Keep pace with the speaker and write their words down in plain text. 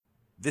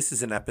This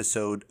is an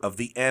episode of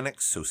the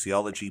Annex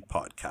Sociology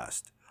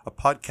Podcast, a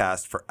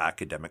podcast for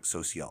academic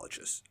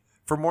sociologists.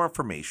 For more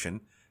information,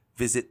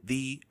 visit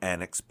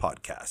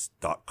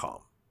theannexpodcast.com.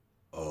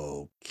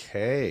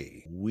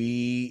 Okay,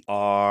 we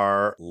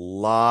are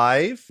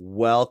live.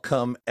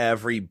 Welcome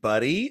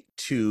everybody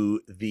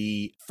to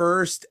the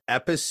first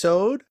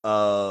episode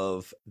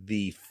of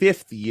the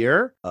 5th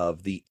year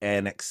of the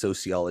Annex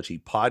Sociology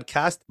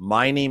Podcast.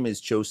 My name is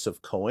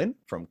Joseph Cohen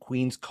from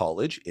Queens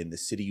College in the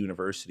City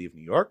University of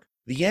New York.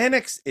 The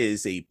Annex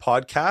is a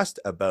podcast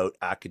about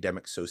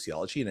academic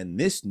sociology, and in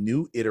this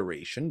new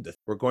iteration,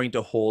 we're going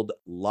to hold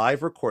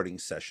live recording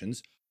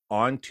sessions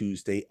on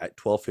Tuesday at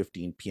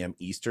 12:15 p.m.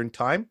 Eastern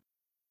Time.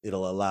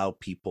 It'll allow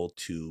people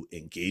to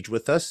engage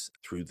with us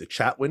through the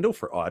chat window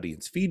for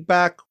audience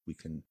feedback. We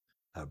can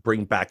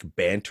bring back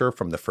banter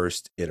from the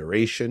first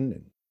iteration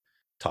and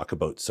talk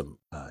about some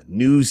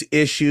news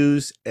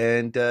issues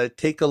and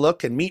take a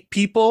look and meet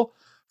people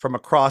from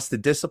across the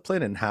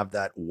discipline and have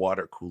that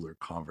water cooler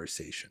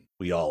conversation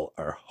we all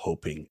are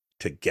hoping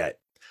to get.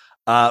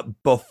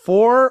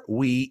 Before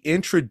we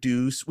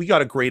introduce, we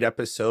got a great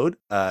episode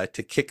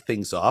to kick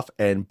things off.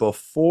 And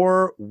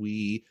before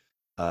we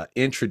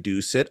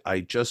introduce it, I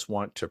just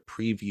want to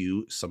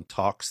preview some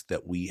talks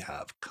that we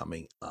have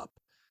coming up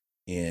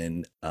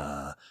in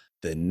the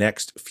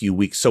next few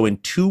weeks. So in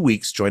 2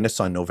 weeks, join us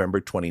on November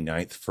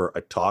 29th for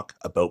a talk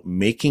about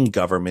making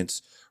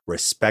governments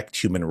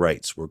respect human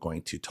rights. We're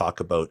going to talk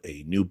about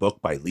a new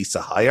book by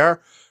Lisa Hayar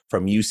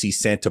from UC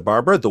Santa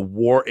Barbara, The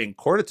War in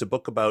Court. It's a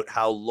book about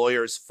how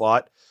lawyers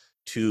fought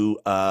torture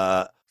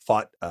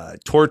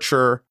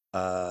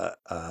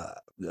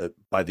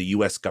by the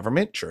U.S.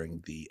 government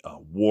during the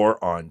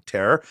war on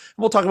terror. And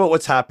we'll talk about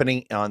what's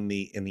happening in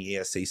the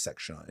ASA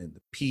section, in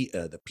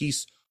the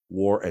Peace,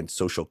 War, and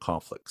Social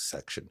Conflict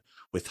section,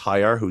 with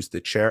Hayar, who's the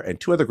chair, and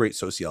two other great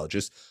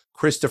sociologists,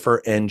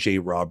 Christopher N.J.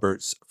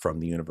 Roberts from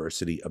the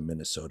University of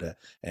Minnesota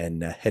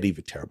and Hedy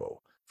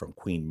Viterbo from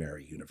Queen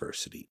Mary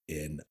University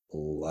in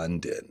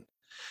London.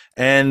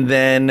 And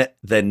then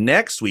the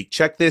next week,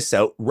 check this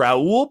out,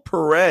 Raul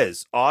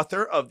Perez,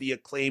 author of the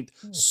acclaimed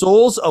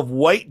Souls of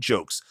White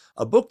Jokes,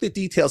 a book that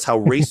details how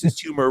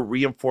racist humor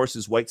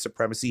reinforces white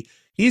supremacy.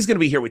 He's going to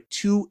be here with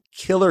two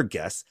killer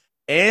guests,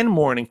 Anne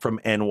Morning from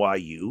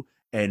NYU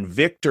and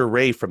Victor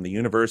Ray from the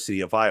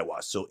University of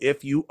Iowa. So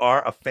if you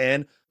are a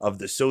fan of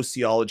the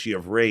sociology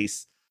of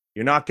race,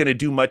 you're not going to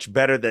do much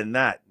better than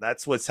that.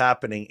 That's what's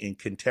happening in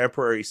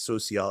contemporary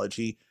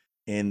sociology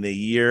in the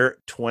year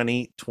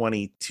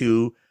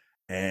 2022.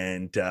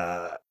 And,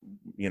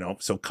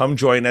 so come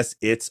join us.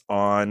 It's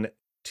on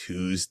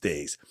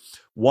Tuesdays.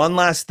 One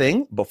last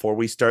thing before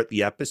we start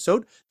the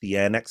episode, the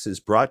Annex is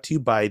brought to you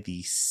by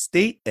the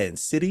State and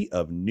City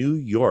of New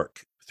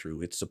York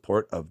through its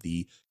support of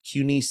the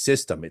CUNY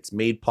system. It's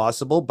made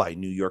possible by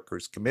New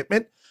Yorkers'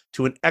 commitment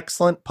to an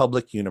excellent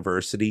public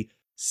university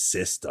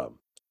system.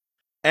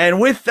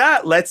 And with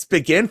that, let's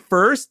begin.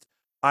 First,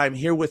 I'm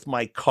here with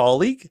my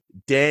colleague,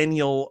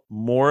 Daniel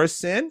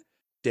Morrison.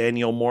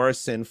 Daniel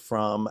Morrison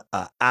from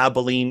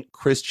Abilene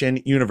Christian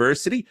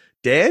University.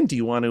 Dan, do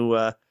you want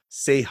to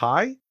say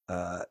hi?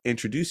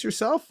 Introduce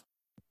yourself?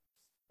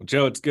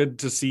 Joe, it's good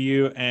to see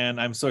you. And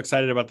I'm so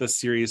excited about this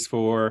series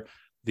for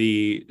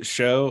the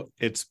show.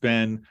 It's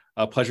been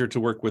a pleasure to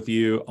work with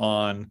you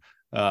on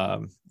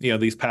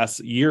these past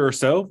year or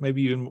so,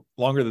 maybe even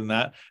longer than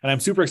that. And I'm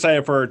super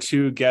excited for our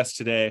two guests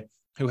today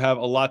who have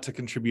a lot to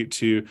contribute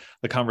to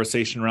the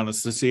conversation around the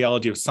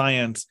sociology of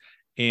science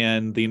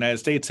in the United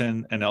States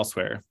and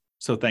elsewhere.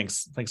 So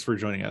thanks for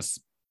joining us.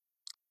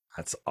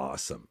 That's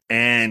awesome.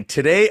 And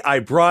today I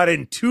brought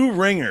in two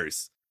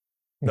ringers.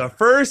 The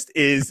first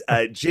is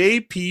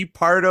JP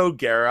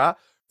Pardo-Guerra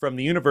from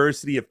the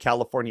University of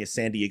California,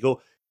 San Diego.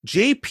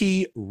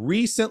 JP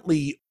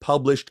recently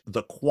published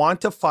The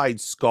Quantified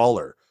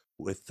Scholar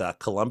with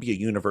Columbia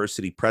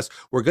University Press.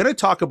 We're going to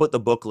talk about the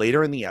book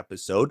later in the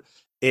episode.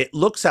 It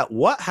looks at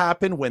what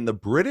happened when the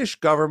British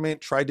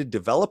government tried to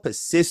develop a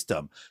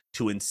system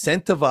to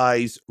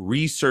incentivize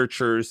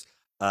researchers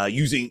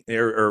using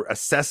or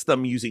assess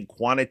them using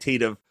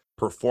quantitative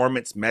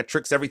performance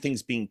metrics.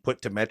 Everything's being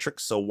put to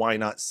metrics, so why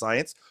not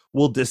science?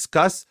 We'll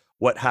discuss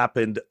what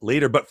happened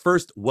later. But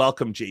first,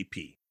 welcome,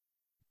 JP.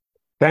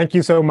 Thank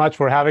you so much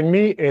for having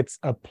me. It's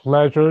a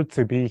pleasure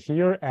to be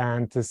here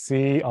and to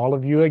see all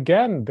of you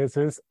again. This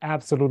is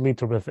absolutely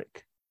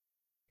terrific.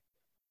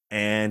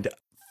 And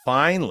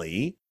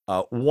finally,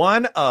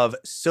 one of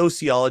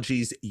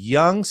sociology's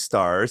young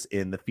stars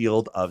in the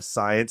field of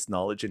science,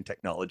 knowledge, and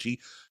technology,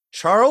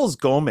 Charles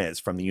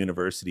Gomez from the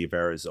University of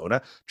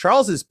Arizona.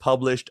 Charles has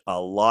published a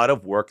lot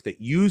of work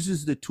that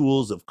uses the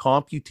tools of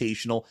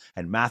computational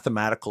and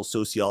mathematical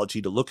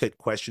sociology to look at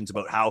questions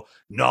about how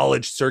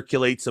knowledge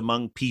circulates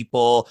among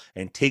people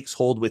and takes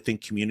hold within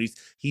communities.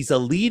 He's a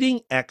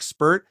leading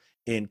expert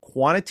in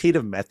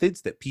quantitative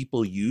methods that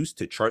people use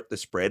to chart the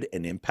spread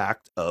and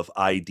impact of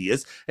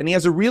ideas. And he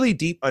has a really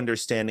deep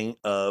understanding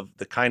of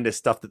the kind of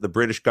stuff that the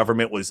British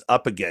government was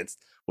up against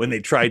when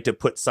they tried to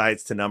put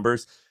science to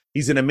numbers.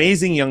 He's an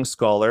amazing young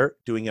scholar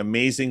doing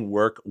amazing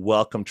work.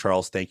 Welcome,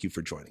 Charles. Thank you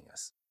for joining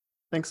us.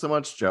 Thanks so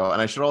much, Joe.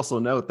 And I should also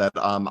note that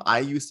I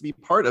used to be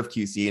part of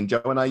QC, and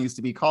Joe and I used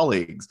to be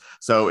colleagues.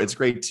 So it's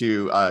great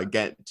to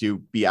get to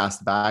be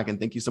asked back. And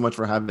thank you so much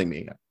for having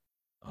me.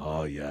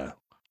 Oh, yeah.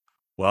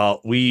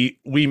 Well, we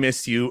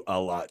miss you a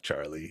lot,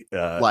 Charlie.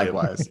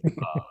 Likewise.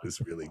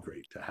 It's really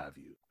great to have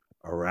you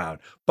around.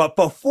 But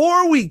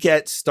before we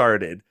get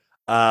started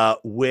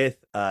with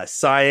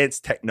science,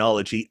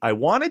 technology, I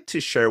wanted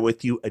to share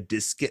with you a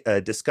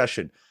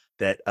discussion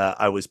that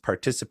I was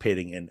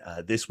participating in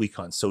this week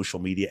on social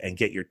media and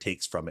get your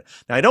takes from it.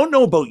 Now, I don't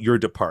know about your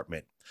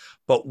department,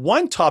 but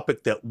one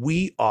topic that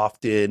we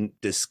often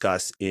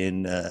discuss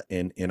in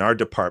our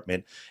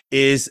department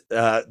is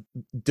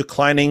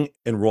declining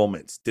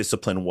enrollments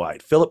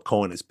discipline-wide. Philip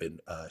Cohen has been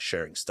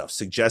sharing stuff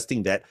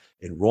suggesting that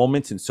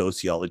enrollments in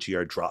sociology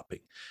are dropping.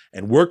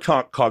 And we're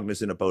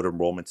cognizant about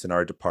enrollments in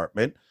our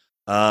department.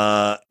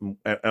 And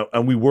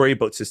we worry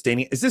about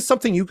sustaining. Is this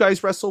something you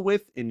guys wrestle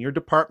with in your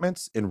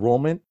departments,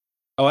 enrollment?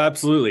 Oh,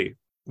 absolutely.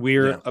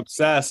 We're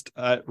obsessed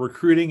at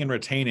recruiting and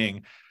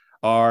retaining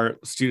our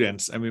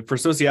students. I mean, for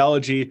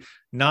sociology,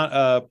 not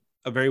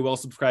a very well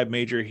subscribed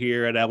major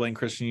here at Abilene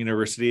Christian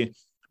University.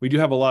 We do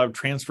have a lot of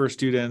transfer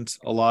students,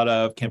 a lot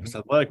of campus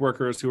athletic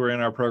workers who are in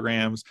our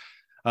programs.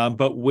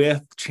 But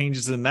with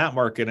changes in that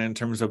market in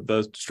terms of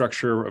the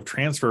structure of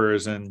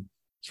transfers and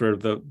sort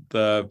of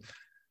the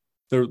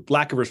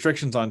lack of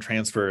restrictions on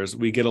transfers,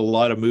 we get a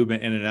lot of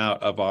movement in and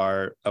out of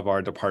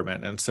our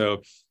department. And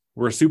so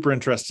we're super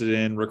interested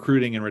in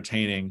recruiting and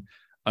retaining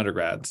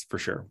undergrads for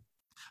sure.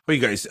 Well,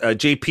 you guys,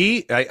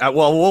 JP,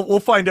 well, we'll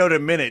find out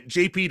in a minute.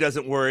 JP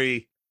doesn't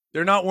worry.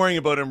 They're not worrying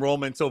about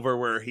enrollments over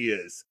where he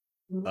is.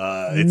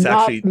 It's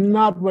actually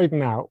not right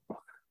now.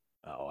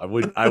 Oh,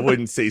 I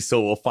wouldn't say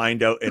so. We'll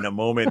find out in a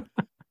moment.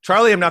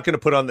 Charlie, I'm not going to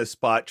put on the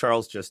spot.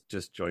 Charles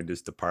just joined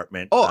his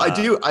department. Oh, I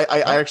do.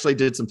 I actually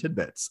did some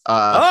tidbits.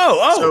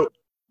 So,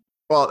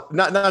 well,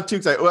 not too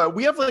excited. Well,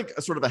 we have like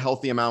a sort of a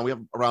healthy amount. We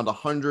have around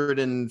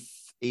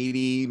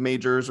 180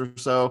 majors or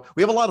so.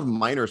 We have a lot of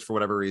minors for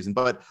whatever reason,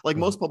 but like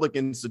most public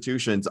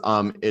institutions,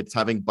 it's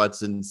having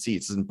butts in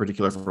seats, in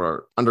particular for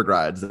our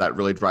undergrads, that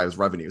really drives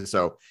revenue.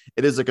 So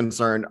it is a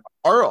concern.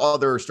 Our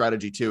other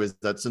strategy too is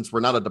that since we're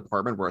not a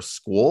department, we're a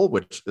school,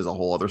 which is a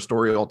whole other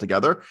story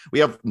altogether. We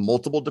have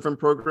multiple different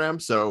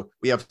programs. So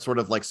we have sort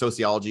of like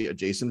sociology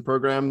adjacent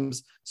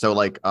programs. So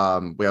like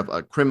we have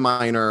a crim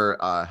minor,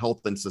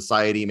 health and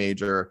society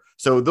major.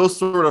 So those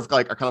sort of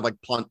like are kind of like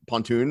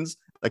pontoons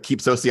that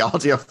keep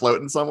sociology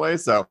afloat in some way.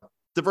 So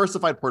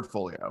diversified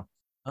portfolio.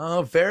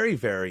 Oh, very,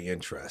 very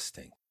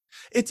interesting.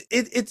 It's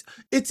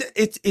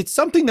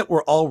something that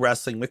we're all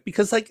wrestling with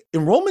because like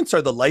enrollments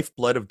are the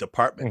lifeblood of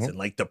departments, and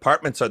like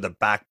departments are the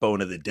backbone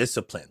of the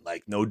discipline.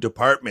 Like no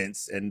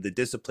departments and the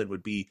discipline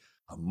would be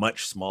a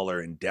much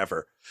smaller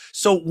endeavor.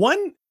 So what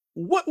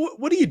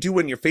do you do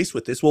when you're faced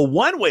with this? Well,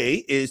 one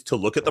way is to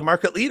look at the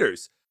market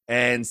leaders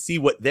and see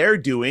what they're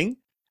doing.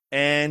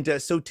 And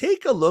so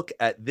take a look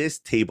at this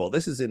table.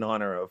 This is in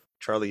honor of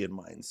Charlie and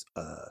mine's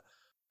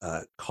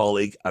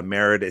colleague,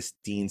 Emeritus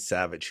Dean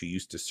Savage, who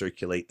used to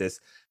circulate this.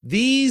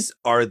 These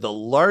are the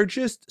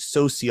largest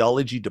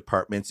sociology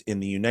departments in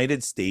the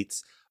United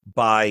States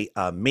by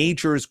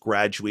majors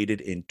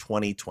graduated in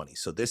 2020.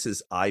 So this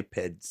is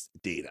IPED's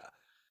data.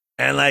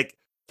 And like,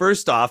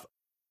 first off,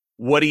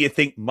 what do you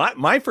think?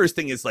 My first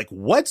thing is like,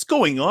 what's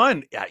going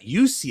on at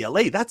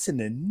UCLA? That's an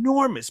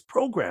enormous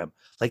program,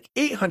 like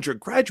 800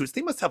 graduates.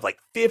 They must have like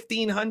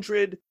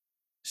 1,500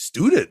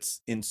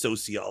 students in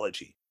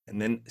sociology.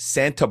 And then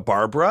Santa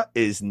Barbara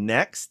is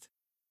next,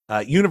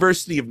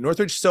 University of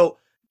Northridge. So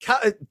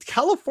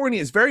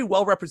California is very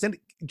well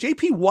represented.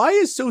 JP, why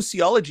is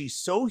sociology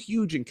so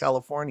huge in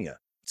California?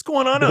 What's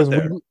going on out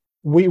there?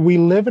 We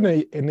live in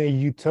a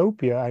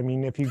utopia. I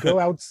mean, if you go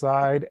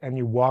outside and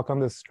you walk on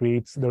the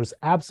streets, there's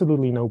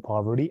absolutely no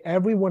poverty.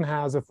 Everyone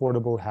has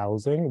affordable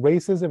housing.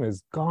 Racism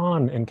is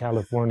gone in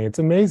California. It's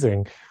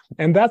amazing.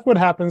 And that's what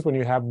happens when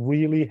you have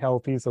really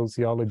healthy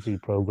sociology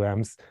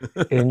programs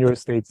in your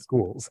state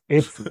schools.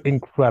 It's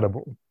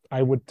incredible.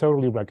 I would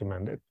totally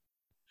recommend it.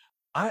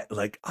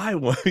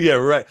 Yeah,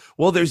 right.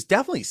 Well, there's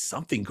definitely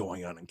something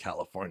going on in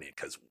California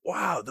because,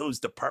 wow, those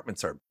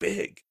departments are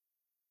big.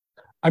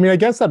 I mean, I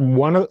guess that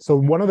one of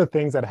the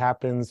things that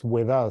happens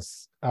with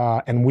us,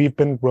 and we've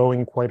been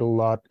growing quite a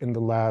lot in the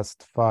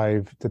last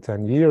 5 to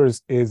 10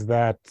 years, is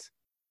that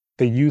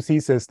the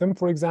UC system,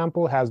 for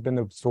example, has been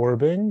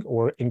absorbing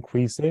or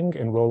increasing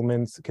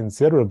enrollments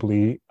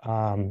considerably.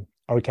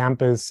 Our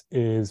campus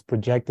is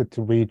projected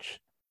to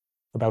reach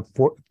about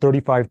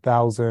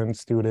 35,000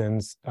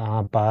 students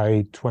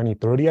by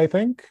 2030, I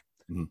think.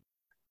 Mm-hmm.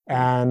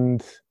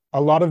 And a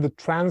lot of the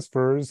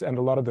transfers and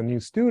a lot of the new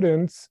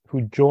students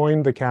who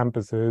join the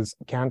campuses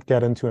can't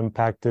get into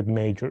impacted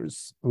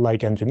majors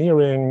like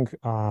engineering,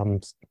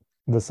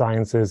 the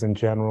sciences in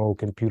general,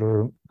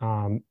 computer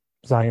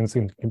science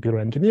and computer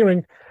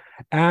engineering.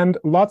 And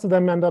lots of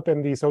them end up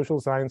in the social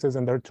sciences,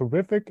 and they're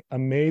terrific,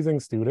 amazing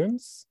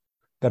students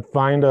that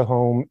find a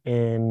home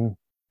in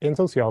in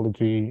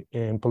sociology,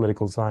 in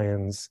political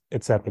science,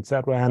 et cetera, et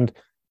cetera. And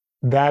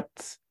that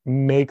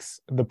makes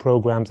the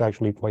programs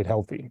actually quite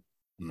healthy.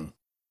 Mm.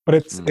 But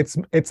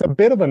it's a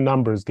bit of a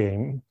numbers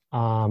game,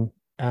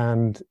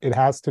 and it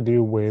has to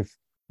do with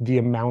the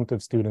amount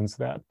of students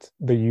that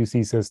the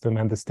UC system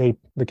and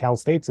the Cal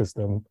State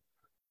system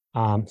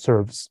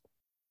serves.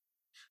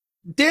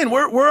 Dan,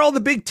 where are all the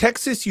big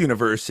Texas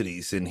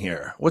universities in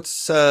here?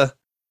 What's where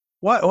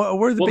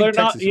are the big they're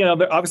Texas?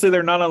 not, obviously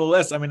they're not on the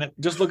list. I mean,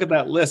 just look at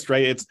that list,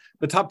 right? It's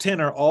the top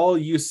 10 are all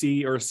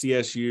UC or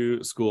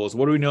CSU schools.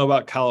 What do we know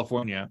about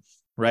California,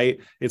 right?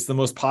 It's the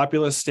most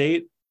populous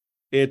state.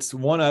 It's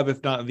one of,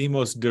 if not the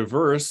most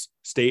diverse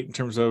state in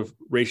terms of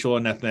racial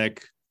and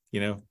ethnic,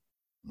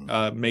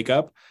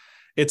 makeup.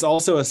 It's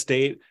also a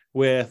state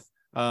with,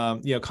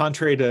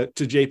 contrary to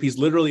JP's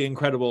literally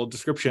incredible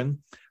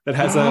description, that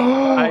has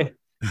a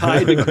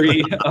high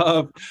degree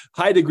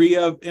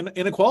of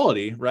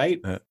inequality,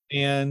 right?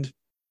 And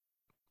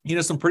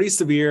some pretty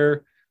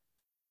severe,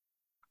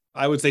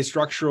 I would say,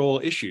 structural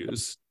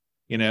issues,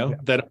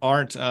 that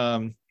aren't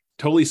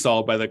totally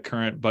solved by the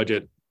current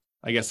budget,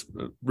 I guess,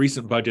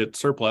 recent budget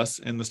surplus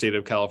in the state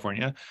of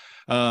California.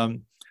 But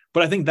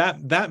I think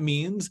that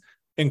means,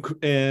 in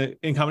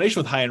combination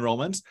with high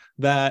enrollments,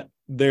 that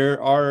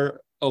there are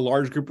a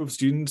large group of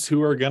students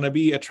who are going to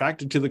be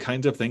attracted to the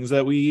kinds of things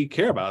that we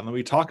care about and that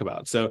we talk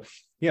about. So,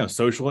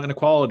 social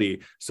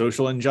inequality,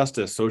 social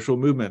injustice, social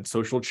movement,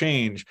 social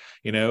change,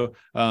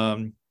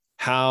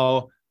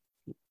 how,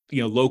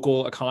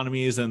 local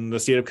economies and the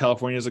state of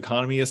California's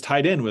economy is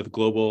tied in with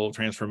global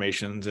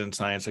transformations in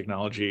science,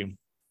 technology,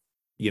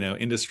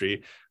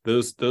 industry,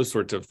 those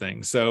sorts of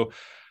things. So,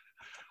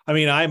 I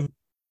mean,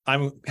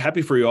 I'm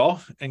happy for you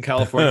all in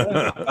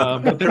California,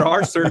 but there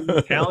are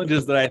certain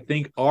challenges that I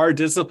think our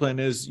discipline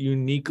is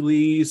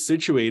uniquely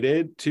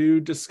situated to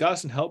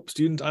discuss and help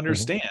students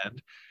understand. Mm-hmm.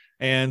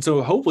 And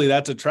so hopefully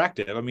that's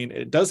attractive. I mean,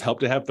 it does help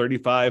to have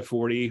 35,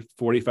 40,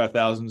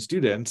 45,000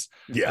 students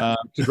to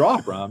draw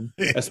from,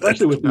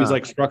 especially with these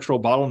like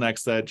structural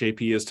bottlenecks that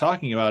JP is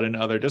talking about in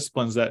other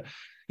disciplines that,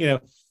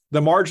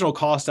 the marginal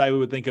cost I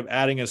would think of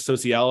adding a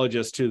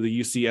sociologist to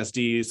the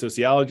UCSD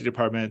sociology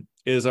department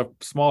is a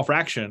small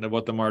fraction of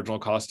what the marginal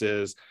cost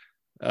is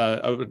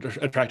of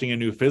attracting a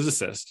new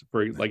physicist,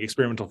 for like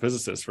experimental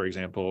physicist, for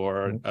example,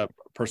 or a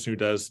person who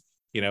does,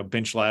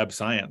 bench lab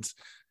science,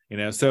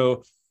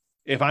 So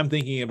if I'm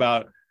thinking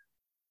about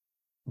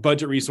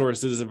budget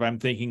resources, if I'm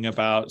thinking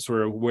about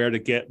sort of where to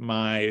get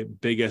my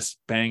biggest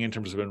bang in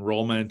terms of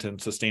enrollment and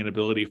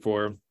sustainability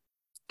for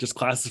just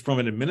classes from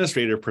an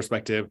administrative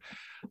perspective,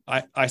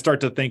 I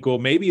start to think, well,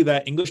 maybe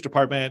that English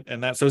department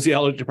and that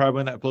sociology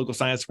department, that political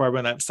science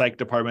department, that psych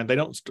department, they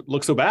don't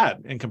look so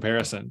bad in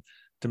comparison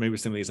to maybe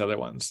some of these other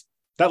ones.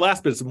 That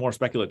last bit is more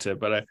speculative,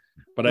 but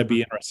I'd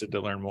be interested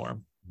to learn more.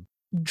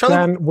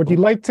 Dan, would you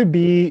like to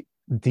be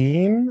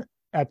dean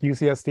at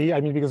UCSD? I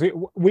mean, because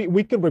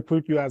we could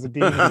recruit you as a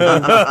dean.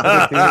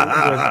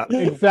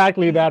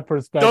 Exactly that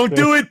perspective. Don't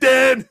do it,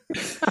 Dan.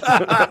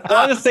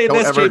 I'll just say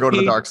this, ever JP, go to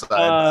the dark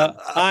side.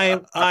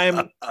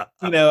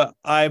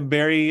 I'm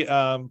very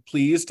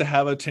pleased to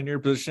have a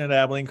tenured position at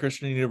Abilene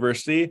Christian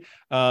University.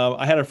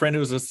 I had a friend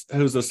who's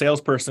a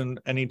salesperson,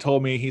 and he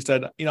told me, he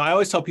said, I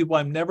always tell people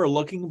I'm never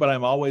looking, but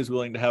I'm always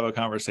willing to have a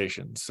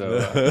conversation. So,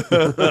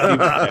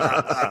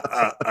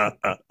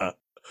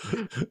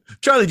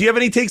 Charlie, do you have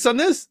any takes on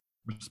this?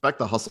 Respect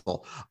the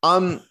hustle.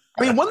 I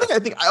mean, one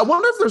thing I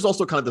wonder if there's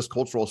also kind of this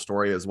cultural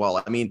story as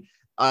well. I mean,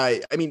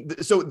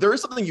 so there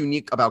is something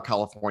unique about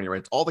California, right?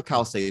 It's all the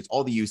Cal States,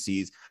 all the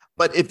UCs,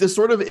 but if this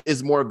sort of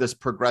is more of this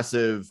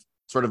progressive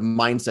sort of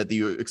mindset that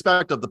you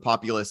expect of the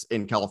populace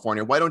in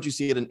California, why don't you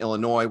see it in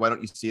Illinois? Why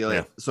don't you see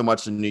it so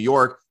much in New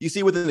York? You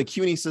see it within the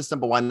CUNY system,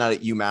 but why not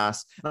at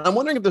UMass? And I'm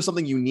wondering if there's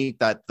something unique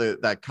that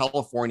that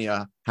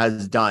California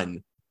has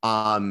done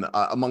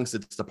amongst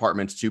its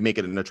departments to make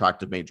it an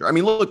attractive major. I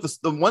mean, look,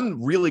 the one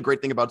really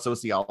great thing about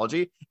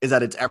sociology is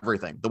that it's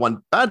everything. The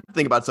one bad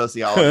thing about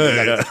sociology is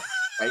that it's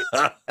right?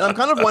 And I'm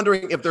kind of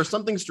wondering if there's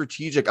something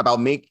strategic about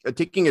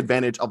taking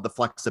advantage of the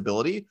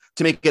flexibility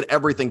to make it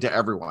everything to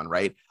everyone,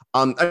 right?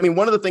 I mean,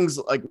 one of the things,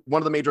 like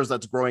one of the majors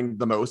that's growing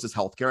the most is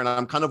healthcare. And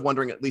I'm kind of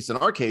wondering, at least in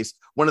our case,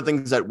 one of the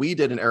things that we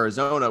did in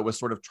Arizona was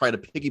sort of try to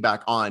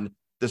piggyback on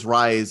this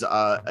rise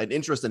an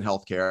interest in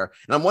healthcare.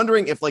 And I'm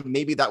wondering if like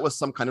maybe that was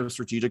some kind of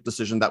strategic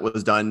decision that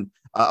was done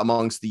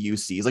amongst the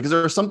UCs. Like, is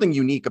there something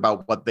unique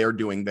about what they're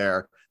doing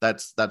there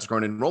that's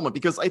grown enrollment?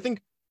 Because I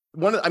think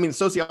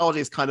sociology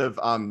is kind of,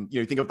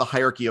 you think of the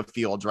hierarchy of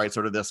fields, right?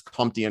 Sort of this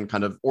Comtean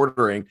kind of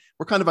ordering.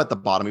 We're kind of at the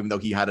bottom, even though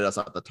he had us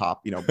at the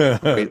top,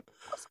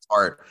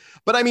 part.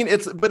 But I mean,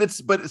 but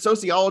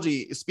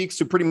sociology speaks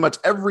to pretty much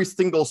every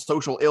single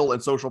social ill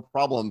and social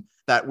problem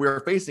that we're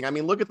facing. I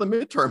mean, look at the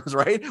midterms,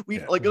 right?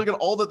 Look at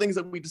all the things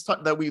that we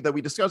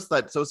discussed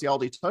that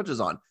sociology touches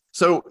on.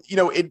 So,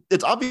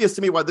 it's obvious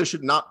to me why this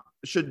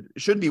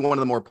should be one of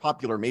the more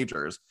popular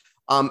majors.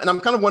 And I'm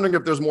kind of wondering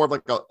if there's more of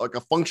like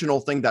a functional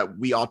thing that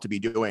we ought to be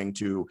doing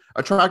to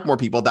attract more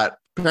people, that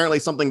apparently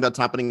something that's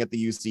happening at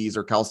the UCs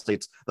or Cal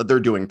States that they're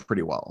doing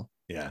pretty well.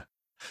 Yeah.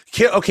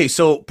 Okay,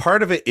 so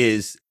part of it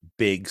is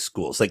big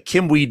schools. Like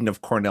Kim Whedon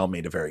of Cornell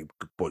made a very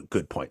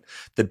good point.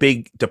 The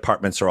big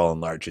departments are all in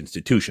large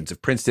institutions.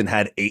 If Princeton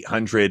had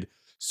 800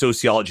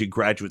 sociology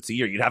graduates a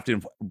year, you'd have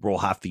to enroll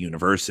half the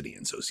university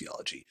in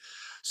sociology.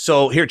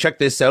 So here, check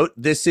this out.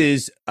 This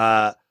is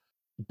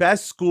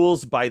best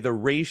schools by the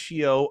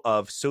ratio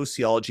of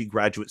sociology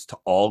graduates to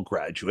all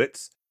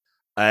graduates.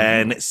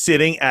 And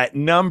sitting at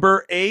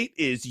number 8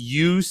 is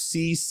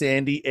UC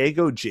San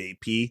Diego,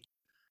 JP.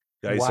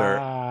 Guys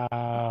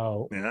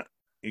Wow. yeah,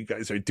 you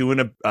guys are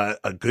doing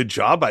a good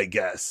job, I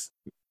guess.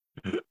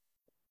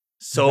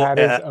 So That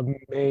is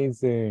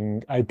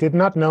amazing. I did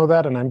not know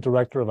that, and I'm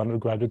director of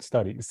undergraduate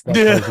studies. That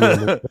tells you a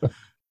little.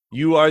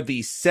 you are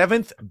the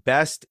 7th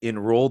best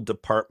enrolled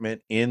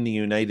department in the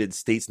United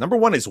States. Number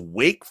 1 is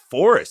Wake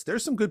Forest.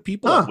 There's some good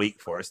people at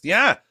Wake Forest.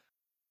 Yeah.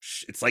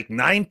 It's like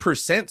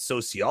 9%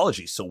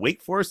 sociology. So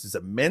Wake Forest is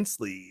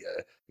immensely,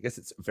 I guess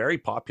it's very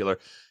popular.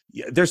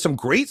 Yeah, there's some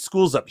great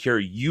schools up here.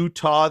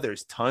 Utah,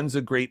 there's tons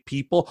of great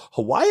people.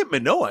 Hawaii at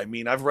Manoa, I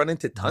mean, I've run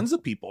into tons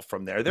of people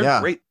from there.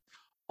 They're great.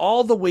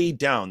 All the way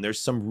down, there's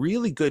some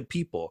really good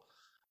people.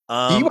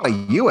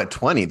 BYU at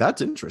 20,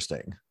 that's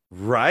interesting.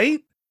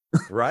 Right?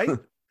 Right?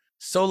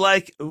 So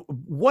like,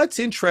 what's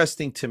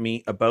interesting to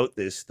me about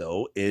this,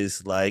 though,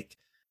 is like,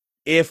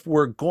 if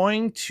we're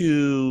going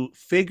to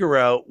figure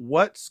out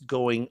what's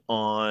going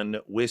on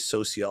with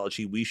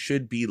sociology, we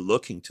should be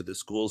looking to the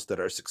schools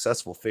that are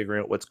successful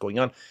figuring out what's going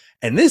on.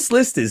 And this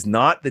list is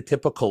not the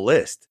typical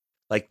list.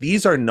 Like,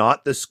 these are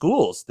not the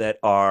schools that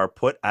are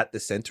put at the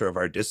center of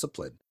our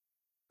discipline.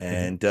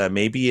 And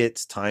maybe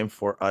it's time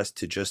for us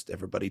to just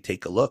everybody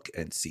take a look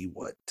and see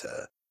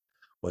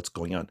what's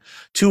going on.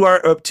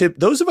 To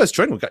those of us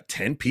joining, we've got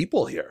 10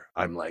 people here.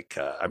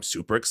 I'm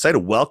super excited.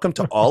 Welcome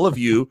to all of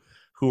you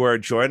who are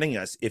joining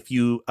us. If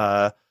you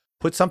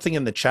put something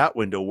in the chat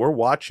window, we're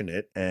watching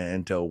it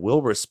and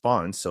we'll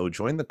respond. So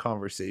join the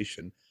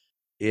conversation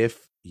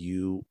if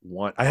you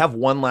want. I have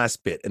one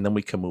last bit and then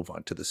we can move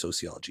on to the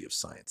sociology of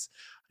science.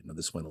 I know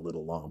this went a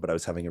little long, but I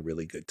was having a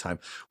really good time.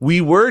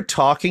 We were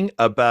talking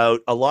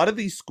about a lot of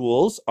these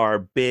schools are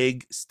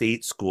big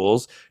state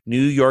schools.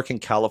 New York and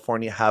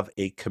California have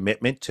a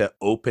commitment to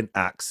open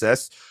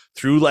access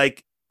through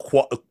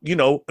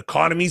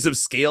economies of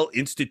scale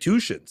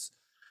institutions.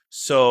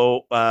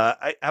 So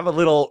I have a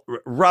little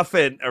rough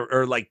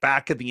or like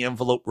back of the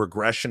envelope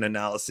regression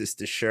analysis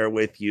to share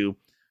with you.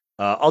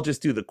 I'll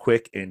just do the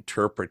quick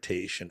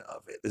interpretation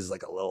of it. This is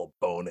like a little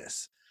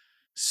bonus.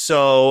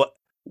 So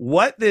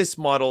what this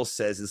model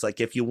says is like,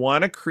 if you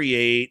want to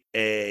create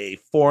a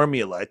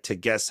formula to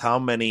guess how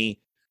many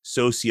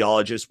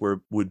sociologists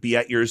would be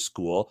at your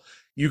school,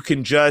 you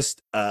can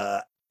just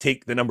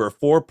take the number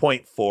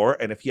 4.4.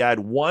 And if you add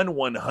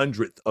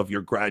 1/100th of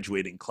your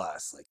graduating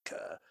class, like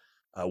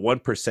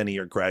 1% of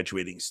your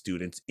graduating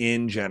students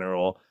in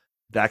general,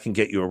 that can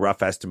get you a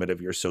rough estimate of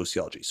your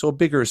sociology. So a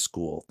bigger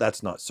school,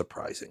 that's not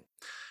surprising.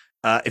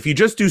 If you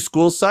just do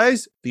school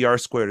size, the R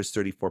squared is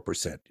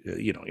 34%.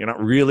 You're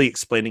not really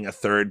explaining a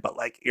third, but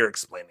like you're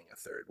explaining a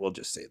third. We'll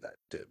just say that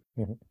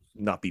to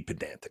not be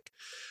pedantic.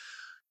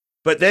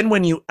 But then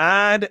when you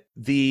add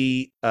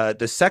the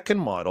second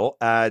model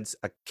adds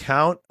a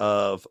count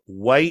of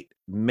white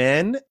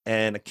men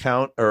and a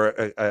count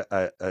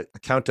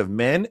of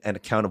men and a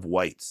count of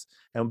whites.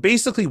 And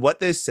basically what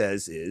this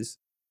says is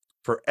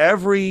for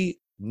every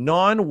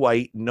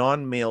non-white,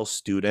 non-male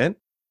student,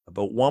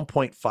 about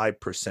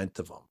 1.5%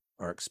 of them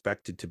are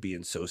expected to be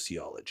in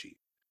sociology.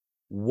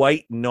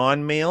 White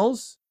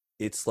non-males,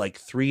 it's like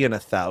 3 in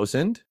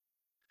 1,000.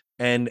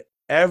 And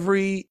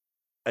every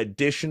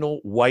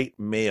additional white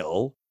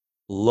male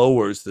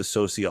lowers the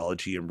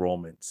sociology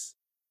enrollments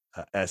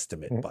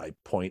estimate by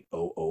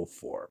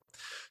 0.004.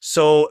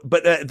 So,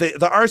 but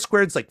the R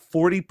squared is like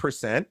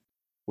 40%,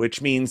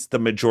 which means the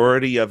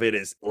majority of it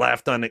is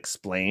left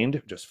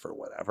unexplained just for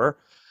whatever.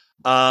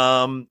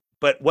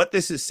 But what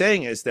this is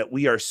saying is that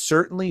we are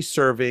certainly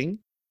serving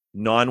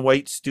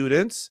non-white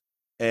students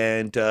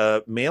and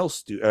non-male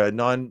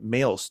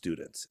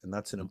students, and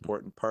that's an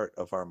important part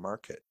of our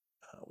market,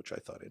 which I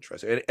thought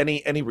interesting.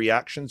 Any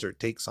reactions or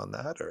takes on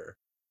that, or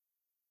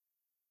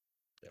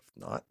if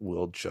not,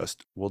 we'll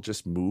just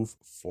move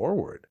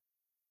forward.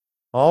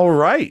 All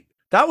right.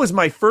 That was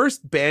my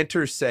first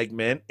banter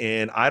segment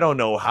in I don't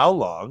know how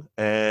long,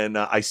 and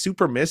I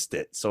super missed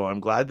it. So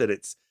I'm glad that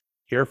it's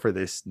here for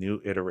this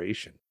new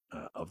iteration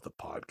of the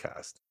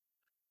podcast.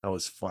 That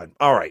was fun.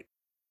 All right.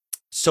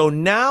 So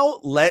now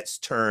let's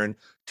turn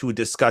to a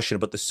discussion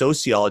about the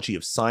sociology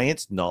of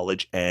science,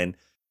 knowledge, and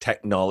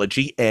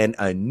technology, and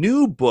a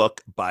new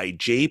book by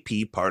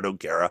J.P.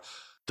 Pardo-Guerra,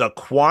 The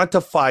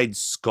Quantified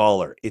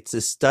Scholar. It's a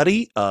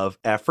study of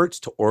efforts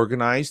to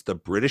organize the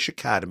British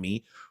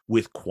Academy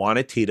with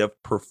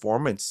quantitative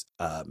performance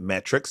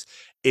metrics.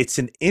 It's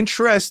an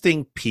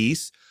interesting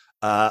piece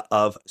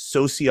of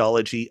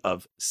sociology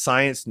of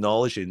science,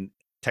 knowledge, and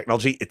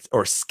technology.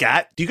 Or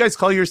SCAT. Do you guys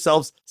call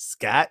yourselves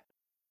SCAT?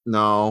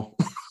 No.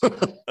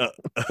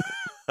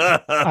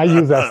 I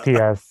use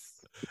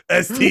STS.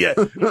 STS.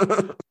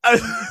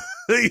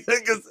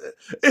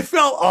 It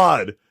felt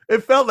odd.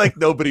 It felt like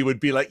nobody would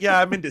be like, "Yeah,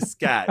 I'm into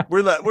scat.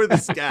 We're the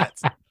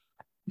scats."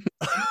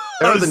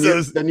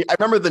 I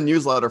remember the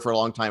newsletter for a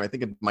long time. I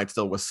think it might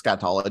still was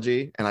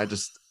Scatology, and I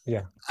just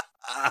Yeah.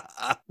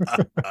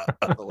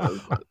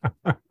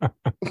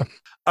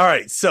 All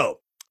right. So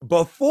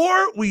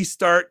before we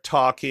start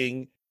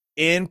talking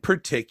in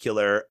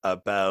particular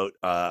about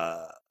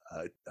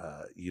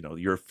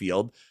your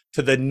field,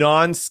 to the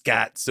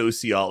non-scat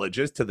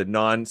sociologist, to the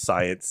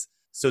non-science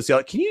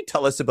sociologist, can you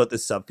tell us about the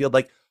subfield?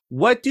 Like,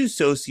 what do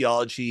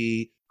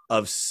sociologists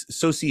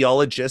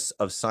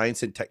of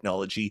science and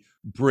technology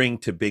bring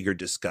to bigger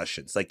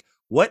discussions? Like,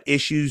 what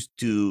issues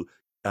do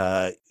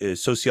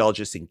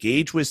sociologists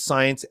engage with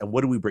science, and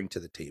what do we bring to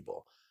the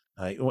table?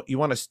 You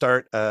want to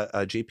start,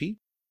 JP?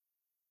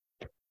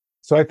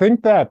 So I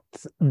think that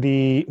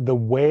the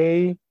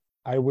way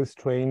I was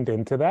trained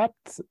into that,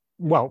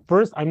 well,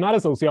 first, I'm not a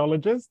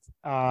sociologist,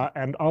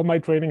 and all my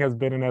training has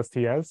been in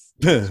STS,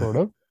 sort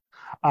of.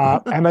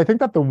 And I think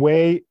that the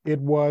way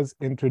it was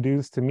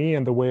introduced to me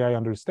and the way I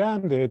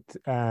understand it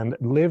and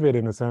live it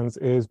in a sense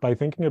is by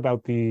thinking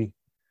about the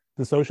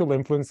social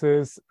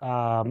influences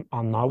on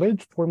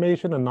knowledge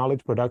formation and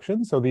knowledge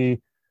production. So the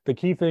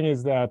key thing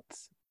is that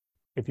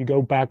if you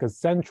go back a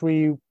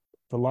century,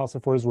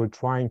 philosophers were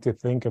trying to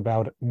think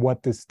about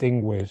what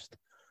distinguished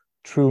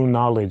true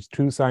knowledge,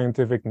 true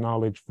scientific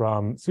knowledge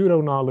from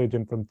pseudo knowledge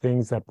and from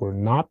things that were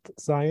not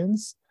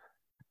science.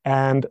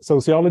 And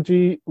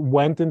sociology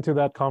went into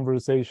that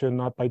conversation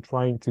not by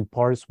trying to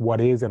parse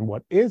what is and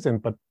what isn't,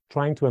 but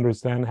trying to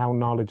understand how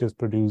knowledge is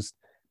produced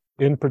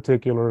in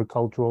particular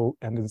cultural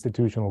and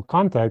institutional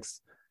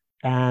contexts,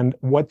 and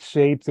what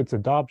shapes its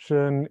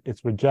adoption,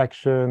 its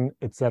rejection,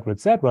 et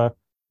cetera,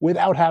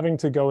 without having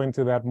to go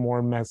into that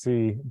more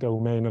messy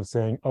domain of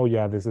saying, oh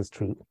yeah, this is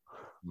true.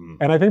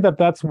 And I think that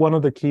that's one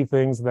of the key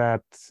things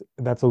that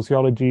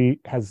sociology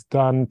has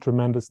done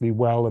tremendously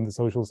well, and the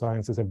social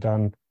sciences have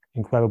done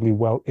incredibly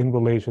well in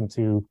relation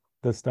to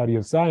the study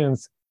of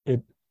science.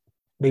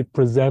 They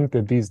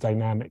presented these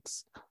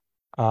dynamics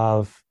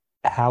of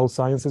how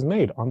science is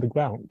made on the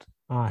ground,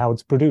 how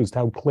it's produced,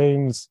 how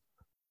claims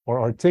are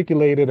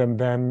articulated and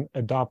then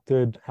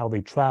adopted, how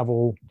they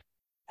travel,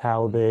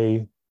 how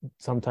they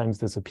sometimes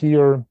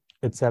disappear,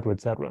 et cetera,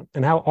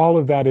 and how all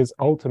of that is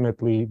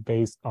ultimately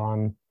based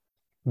on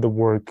the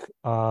work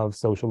of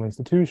social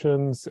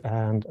institutions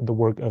and the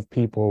work of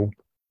people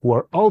who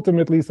are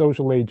ultimately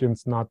social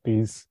agents, not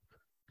these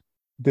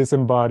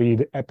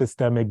disembodied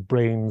epistemic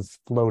brains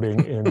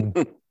floating in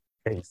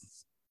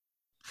space.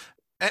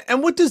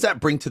 And what does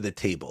that bring to the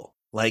table?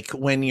 Like,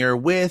 when you're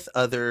with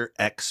other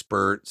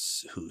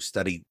experts who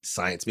study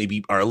science,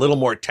 maybe are a little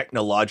more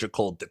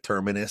technological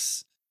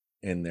determinists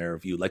in their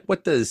view, like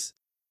what do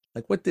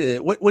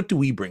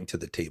we bring to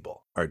the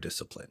table, our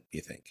discipline,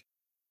 you think?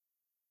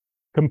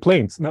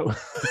 Complaints. No.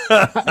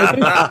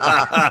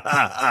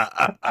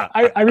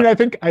 I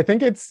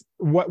think it's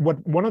what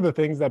one of the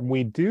things that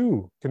we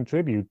do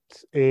contribute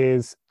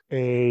is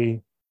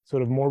a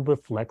sort of more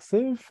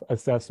reflexive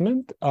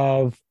assessment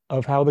of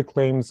how the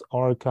claims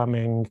are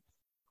coming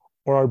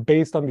or are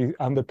based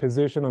on the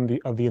position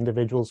of the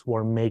individuals who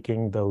are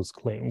making those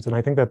claims. And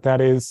I think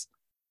that is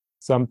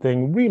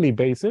something really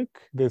basic,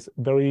 this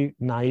very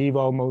naive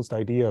almost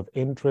idea of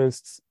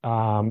interests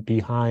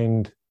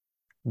behind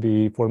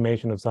the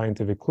formation of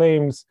scientific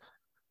claims.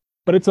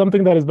 But it's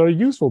something that is very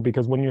useful,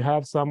 because when you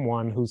have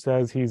someone who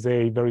says he's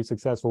a very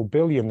successful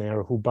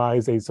billionaire who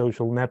buys a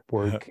social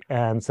network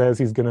and says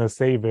he's going to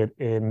save it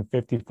in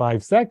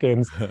 55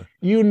 seconds,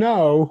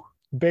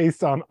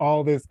 based on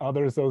all this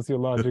other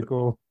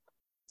sociological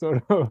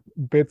sort of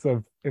bits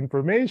of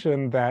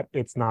information, that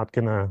it's not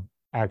going to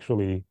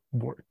actually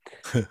work.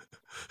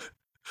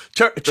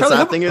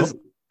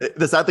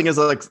 The sad thing is,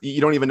 like,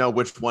 you don't even know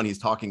which one he's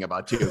talking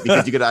about too,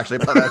 because you could actually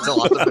apply that to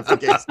lots of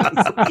different cases.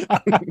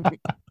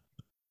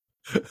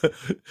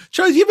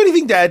 Charles, do you have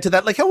anything to add to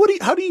that? Like,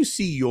 how do you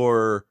see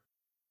your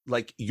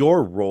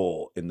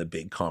role in the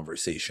big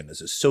conversation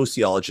as a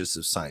sociologist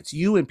of science?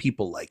 You and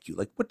people like you,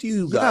 like, what do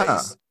you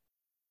guys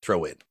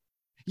throw in?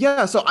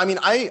 Yeah, so I mean,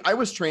 I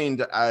was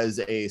trained as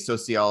a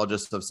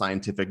sociologist of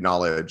scientific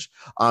knowledge,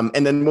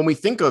 and then when we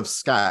think of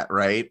SCAT,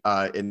 right,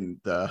 in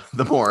the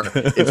more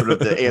in sort of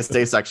the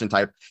ASA section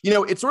type,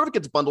 it sort of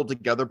gets bundled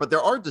together, but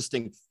there are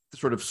distinct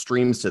sort of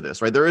streams to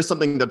this, right? There is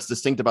something that's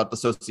distinct about the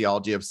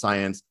sociology of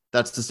science,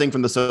 that's distinct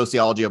from the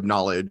sociology of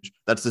knowledge,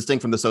 that's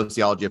distinct from the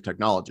sociology of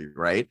technology,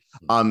 right?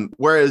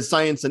 Whereas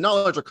science and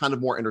knowledge are kind of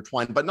more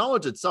intertwined, but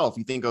knowledge itself,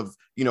 you think of,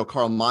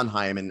 Karl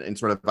Mannheim and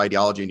sort of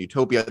ideology and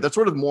utopia, that's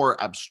sort of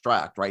more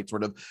abstract, right?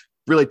 Sort of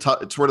really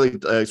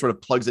sort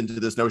of plugs into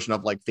this notion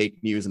of like fake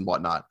news and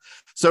whatnot.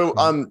 So,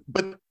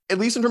 but at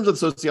least in terms of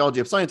the sociology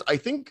of science, I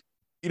think,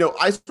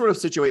 I sort of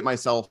situate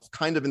myself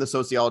kind of in the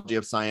sociology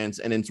of science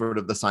and in sort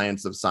of the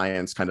science of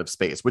science kind of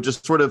space, which is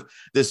sort of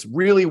this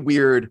really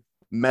weird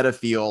meta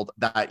field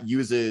that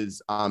uses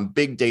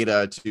big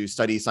data to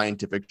study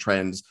scientific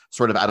trends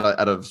sort of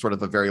at a sort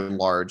of a very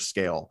large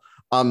scale.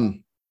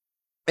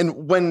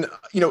 And when,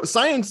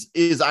 science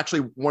is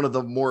actually one of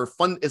the more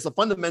fun, it's a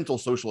fundamental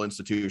social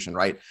institution,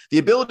 right? The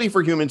ability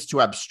for humans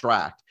to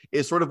abstract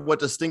is sort of what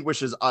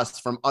distinguishes us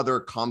from other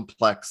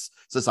complex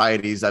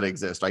societies that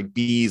exist, like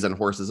bees and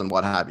horses and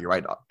what have you,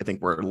 right? I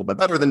think we're a little bit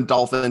better than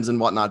dolphins and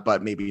whatnot,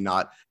 but maybe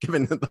not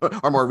given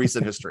our more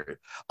recent history.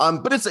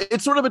 But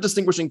it's sort of a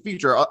distinguishing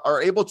feature,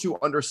 are able to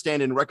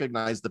understand and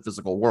recognize the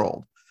physical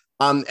world.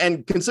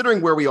 And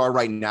considering where we are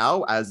right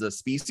now as a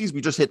species,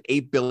 we just hit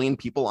 8 billion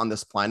people on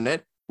this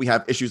planet. We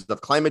have issues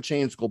of climate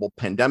change, global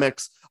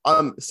pandemics.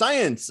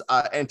 Science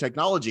and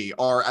technology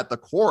are at the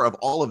core of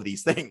all of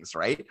these things,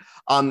 right?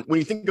 When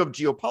you think of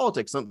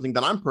geopolitics, something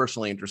that I'm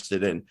personally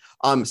interested in,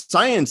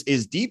 science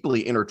is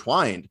deeply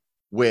intertwined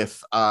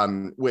with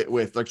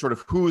like sort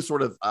of who's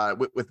sort of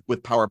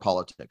with power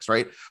politics,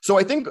 right? So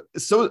I think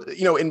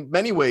in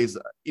many ways,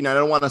 I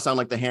don't want to sound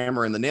like the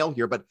hammer and the nail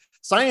here, but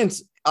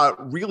science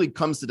really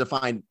comes to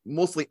define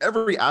mostly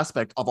every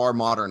aspect of our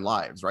modern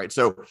lives, right?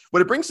 So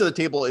what it brings to the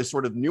table is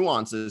sort of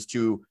nuances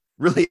to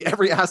really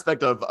every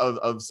aspect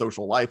of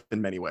social life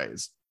in many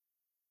ways.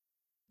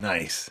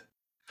 Nice.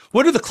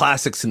 What are the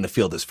classics in the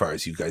field as far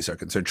as you guys are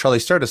concerned? Charlie,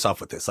 start us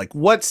off with this. Like,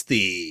 what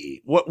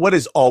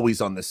is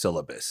always on the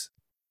syllabus?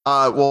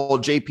 Well,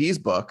 JP's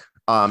book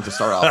to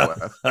start off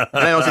with. And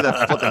I don't see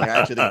that flipping. I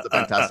actually think it's a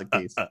fantastic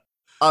piece.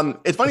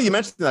 It's funny you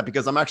mentioned that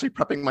because I'm actually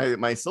prepping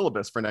my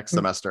syllabus for next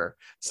semester.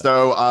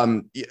 So,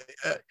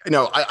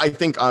 I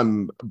think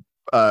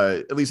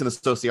at least in the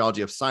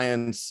sociology of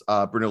science,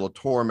 Bruno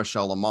Latour,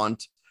 Michel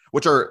Lamont,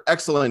 which are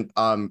excellent,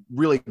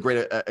 really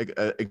great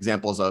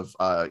examples of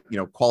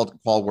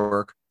qual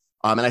work.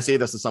 And I say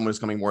this as someone who's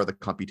coming more of the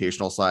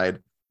computational side.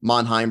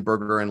 Mannheim,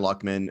 Berger, and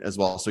Luckman as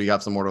well. So you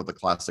have some more of the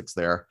classics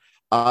there.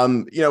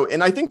 And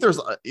I think there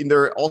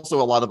are also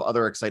a lot of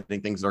other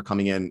exciting things that are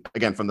coming in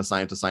again from the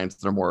science to science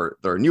that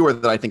are newer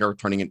that I think are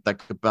that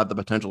could have the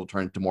potential to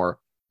turn into more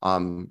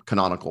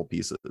canonical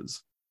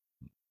pieces.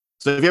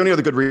 So if you have any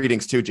other good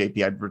readings too,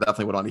 JP, I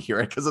definitely would want to hear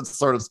it because it's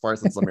sort of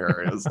sparse in some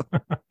areas.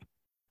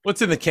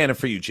 What's in the canon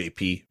for you,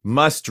 JP?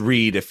 Must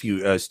read if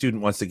a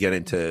student wants to get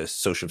into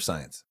social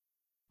science.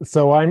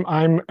 So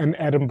I'm an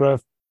Edinburgh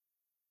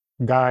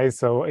guy,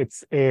 so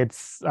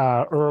it's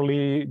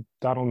early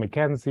Donald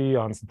Mackenzie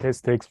on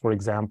statistics, for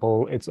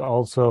example. It's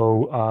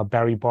also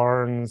Barry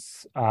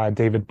Barnes,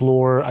 David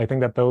Bloor. I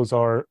think that those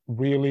are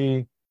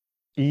really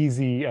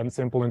easy and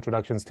simple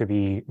introductions to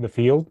the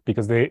field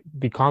because the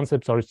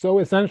concepts are so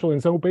essential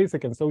and so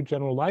basic and so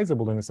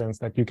generalizable in a sense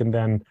that you can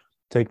then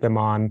take them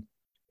on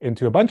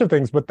into a bunch of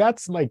things. But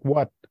that's like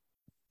what,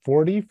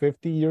 40,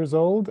 50 years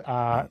old,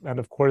 and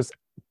of course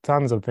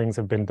tons of things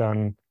have been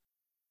done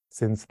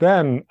since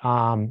then.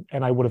 And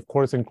I would, of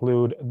course,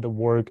 include the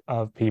work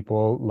of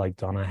people like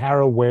Donna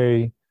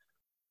Haraway,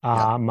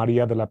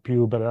 Maria de la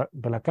Piu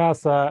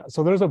Belacasa.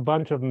 So there's a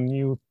bunch of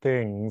new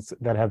things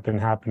that have been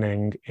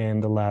happening in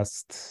the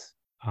last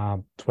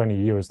 20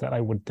 years that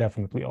I would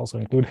definitely also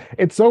include.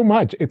 It's so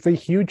much. It's a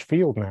huge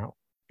field now.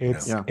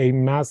 It's a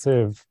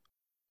massive,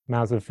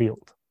 massive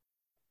field.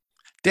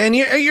 Dan,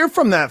 you're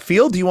from that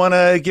field. Do you want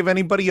to give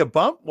anybody a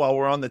bump while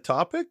we're on the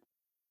topic?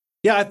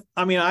 Yeah,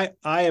 I mean,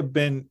 I have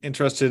been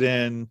interested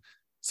in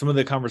some of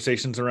the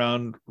conversations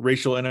around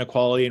racial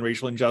inequality and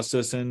racial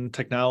injustice in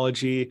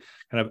technology,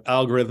 kind of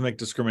algorithmic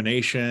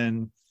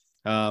discrimination,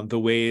 the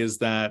ways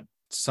that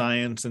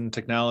science and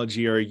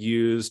technology are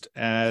used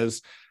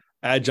as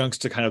adjuncts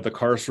to kind of the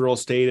carceral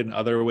state and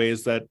other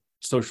ways that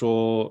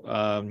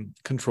social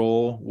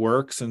control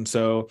works. And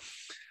so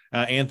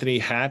Anthony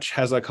Hatch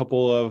has a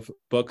couple of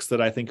books that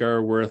I think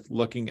are worth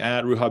looking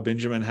at. Ruha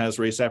Benjamin has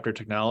Race After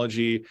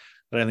Technology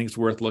that I think is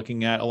worth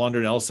looking at.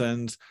 Alondra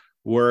Nelson's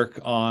work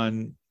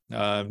on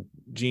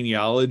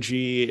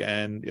genealogy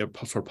and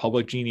for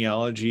public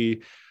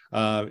genealogy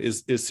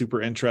is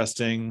super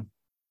interesting.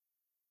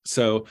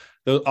 So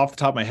off the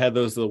top of my head,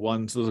 those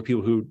are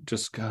people who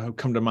just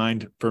come to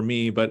mind for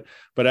me. But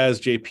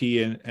as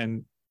JP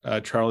and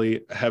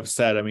Charlie have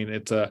said, I mean,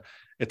 it's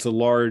a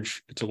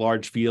large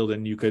field,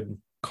 and you could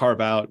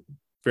carve out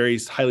very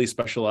highly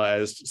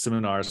specialized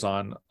seminars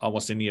on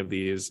almost any of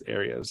these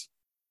areas.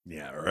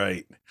 Yeah,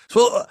 right.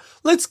 So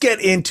let's get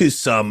into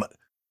some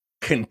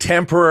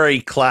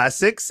contemporary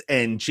classics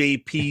and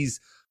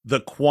JP's The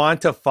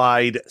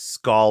Quantified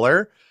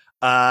Scholar.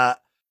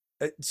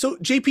 So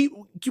JP, do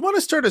you want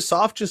to start us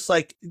off? Just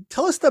like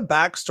tell us the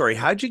backstory.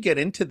 How'd you get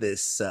into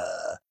this?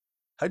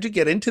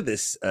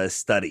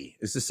 Study?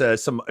 Is there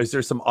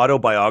some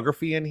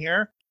autobiography in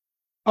here?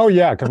 Oh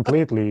yeah,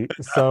 completely.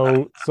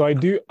 So I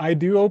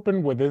do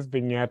open with this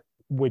vignette,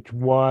 which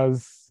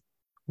was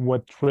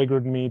what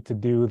triggered me to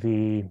do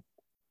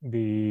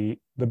the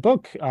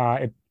book.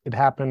 It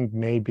happened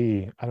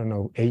maybe, I don't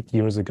know, 8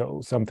 years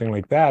ago, something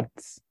like that.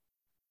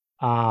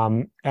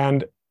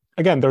 And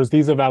again, there's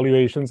these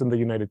evaluations in the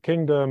United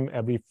Kingdom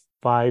every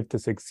 5 to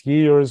 6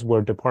 years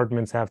where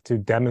departments have to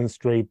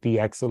demonstrate the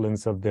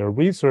excellence of their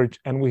research.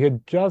 And we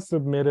had just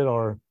submitted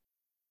our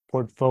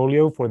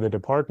portfolio for the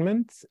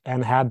department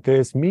and had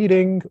this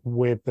meeting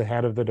with the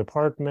head of the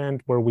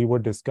department where we were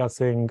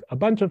discussing a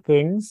bunch of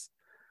things.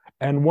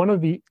 And one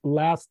of the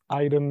last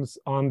items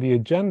on the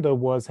agenda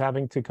was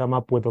having to come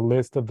up with a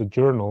list of the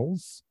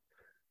journals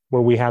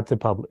where we had to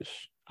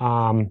publish.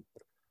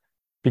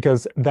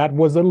 Because that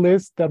was a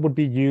list that would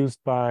be used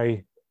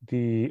by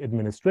the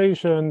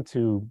administration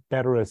to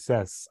better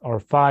assess our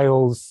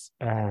files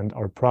and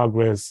our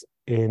progress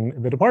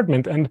in the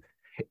department. And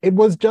it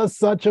was just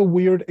such a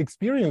weird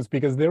experience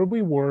because there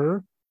we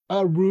were,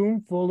 a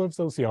room full of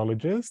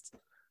sociologists,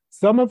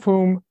 some of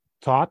whom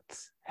taught,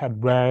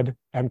 had read,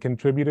 and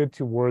contributed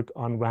to work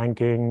on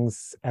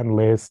rankings and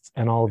lists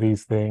and all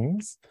these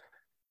things,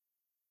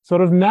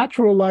 sort of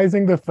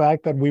naturalizing the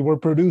fact that we were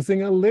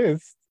producing a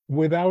list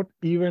without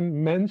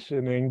even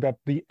mentioning that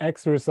the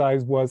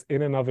exercise was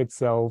in and of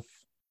itself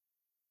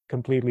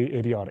completely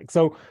idiotic.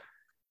 So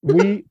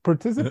we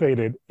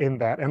participated in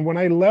that. And when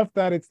I left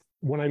that,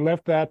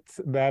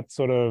 that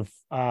sort of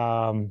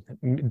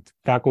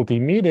faculty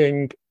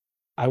meeting,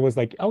 I was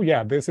like, oh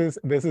yeah, this is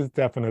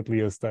definitely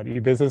a study.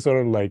 This is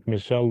sort of like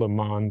Michel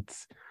Lamont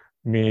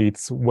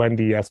meets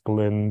Wendy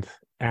Espeland,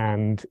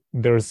 and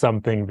there's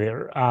something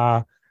there.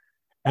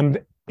 And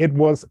it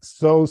was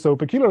so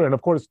peculiar. And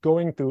of course,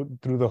 going through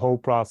the whole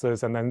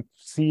process and then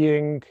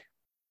seeing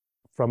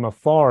from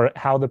afar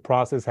how the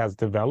process has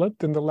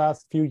developed in the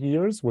last few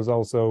years was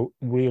also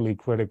really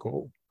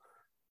critical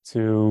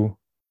to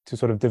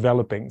sort of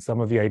developing some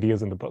of the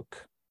ideas in the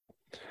book.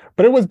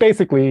 But it was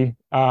basically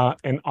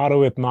an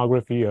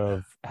autoethnography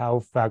of how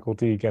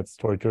faculty gets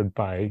tortured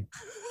by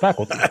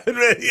faculty.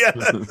 Yeah,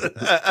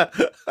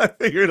 I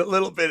figured a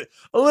little bit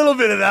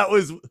of that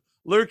was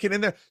lurking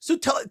in there. So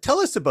tell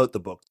us about the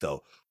book,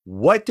 though.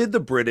 What did the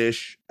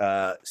British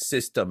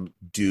system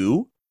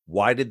do?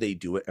 Why did they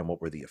do it, and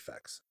what were the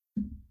effects?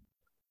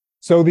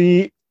 So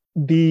the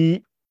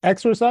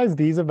exercise,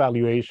 these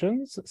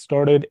evaluations,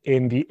 started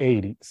in the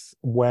 80s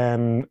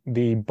when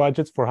the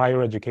budgets for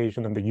higher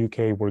education in the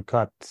UK were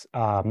cut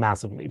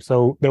massively.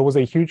 So there was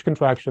a huge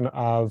contraction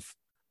of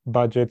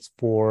budgets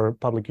for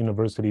public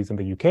universities in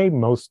the UK.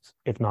 Most,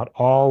 if not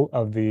all,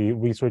 of the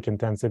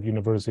research-intensive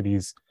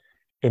universities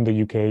in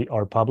the UK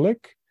are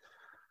public.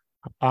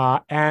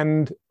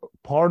 And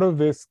part of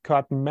this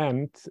cut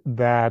meant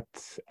that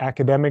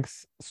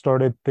academics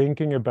started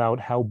thinking about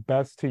how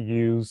best to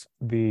use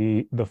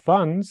the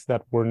funds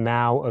that were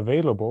now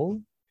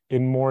available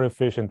in more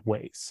efficient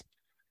ways.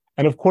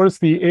 And of course,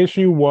 the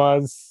issue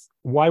was,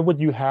 why would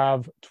you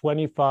have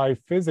 25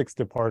 physics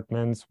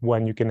departments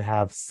when you can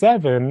have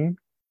 7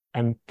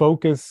 and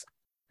focus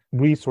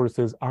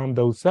resources on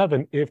those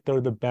 7 if they're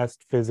the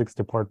best physics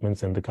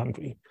departments in the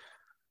country?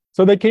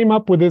 So they came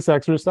up with this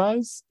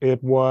exercise.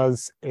 It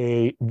was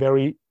a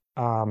very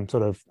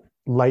sort of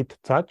light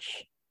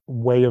touch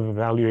way of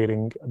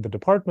evaluating the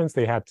departments.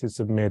 They had to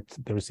submit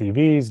their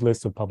CVs,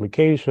 lists of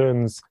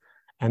publications,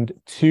 and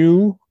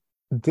 2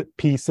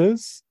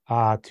 pieces,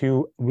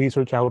 2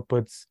 research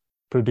outputs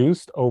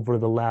produced over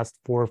the last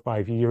 4 or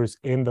 5 years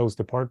in those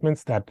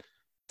departments that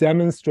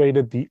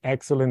demonstrated the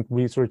excellent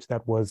research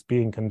that was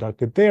being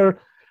conducted there.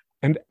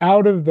 And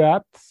out of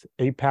that,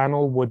 a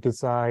panel would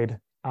decide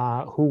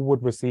who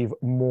would receive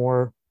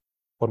more,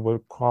 what we'll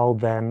call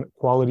then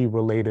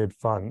quality-related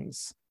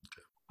funds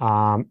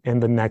in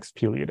the next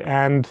period.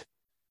 And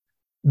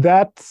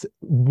that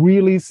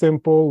really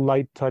simple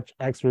light touch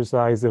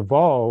exercise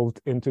evolved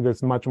into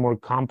this much more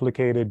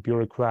complicated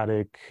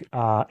bureaucratic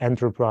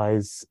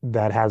enterprise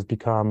that has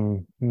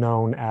become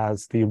known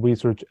as the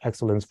Research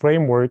Excellence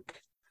Framework,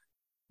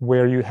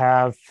 where you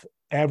have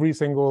every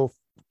single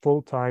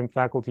full-time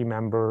faculty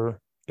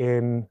member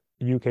in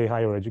UK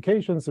higher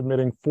education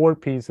submitting 4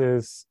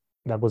 pieces.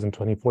 That was in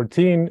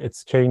 2014.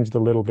 It's changed a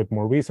little bit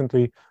more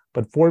recently,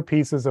 but 4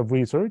 pieces of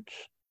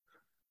research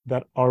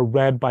that are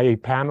read by a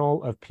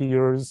panel of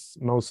peers,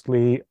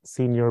 mostly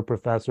senior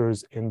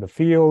professors in the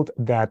field,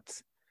 that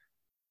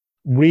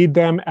read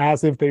them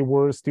as if they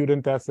were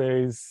student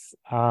essays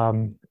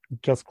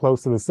just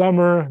close to the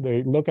summer.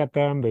 They look at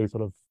them, they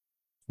sort of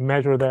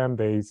measure them,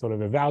 they sort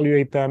of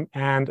evaluate them,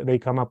 and they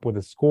come up with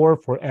a score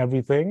for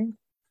everything.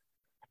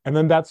 And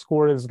then that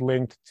score is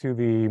linked to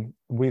the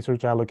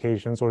research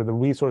allocations or the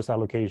resource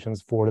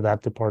allocations for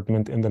that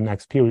department in the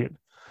next period.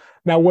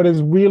 Now, what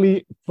is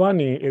really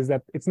funny is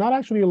that it's not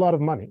actually a lot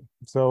of money.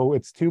 So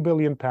it's £2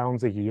 billion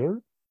a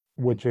year,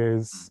 which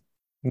is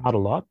not a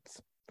lot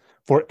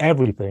for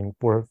everything,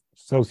 for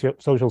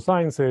social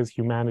sciences,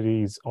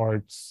 humanities,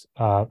 arts,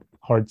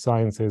 hard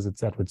sciences, et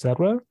cetera, et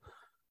cetera.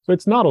 So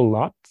it's not a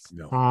lot.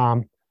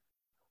 No.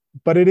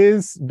 But it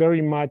is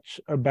very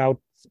much about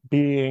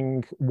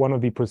being one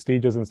of the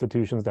prestigious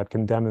institutions that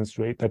can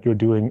demonstrate that you're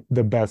doing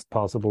the best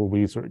possible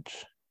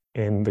research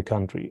in the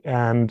country.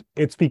 And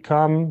it's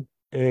become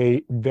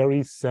a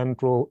very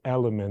central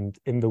element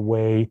in the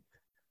way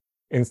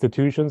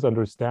institutions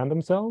understand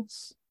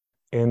themselves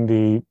in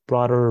the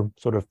broader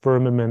sort of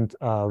firmament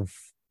of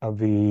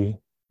the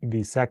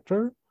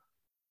sector,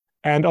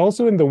 and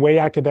also in the way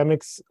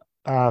academics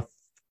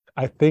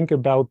I think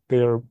about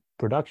their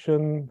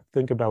production,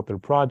 think about their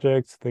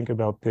projects, think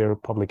about their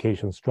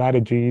publication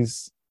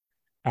strategies,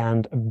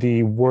 and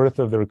the worth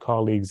of their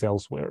colleagues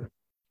elsewhere.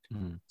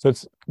 So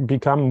it's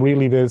become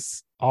really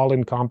this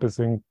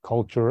all-encompassing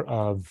culture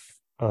of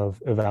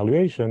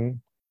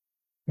evaluation,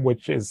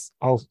 which is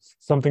also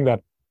something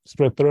that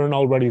Strathern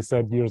already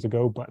said years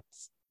ago,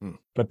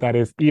 but that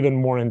is even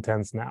more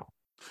intense now.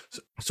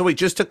 So wait,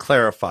 just to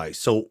clarify.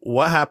 So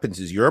what happens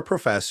is you're a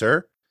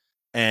professor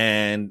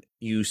and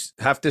you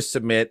have to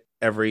submit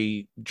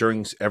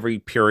during every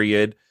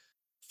period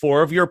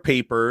 4 of your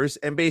papers,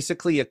 and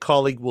basically a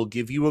colleague will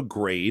give you a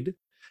grade.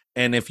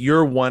 And if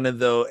you're one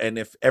of and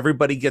if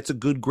everybody gets a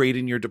good grade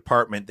in your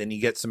department, then you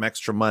get some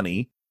extra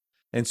money.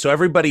 And so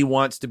everybody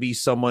wants to be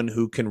someone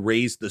who can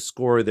raise the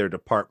score of their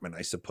department,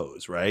 I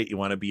suppose, right? You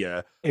want to be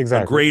a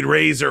grade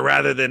raiser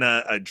rather than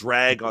a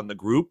drag on the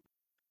group.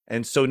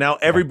 And so now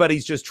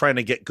everybody's just trying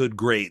to get good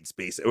grades,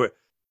 basically.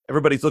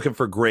 Everybody's looking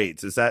for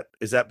grades. Is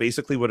that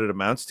basically what it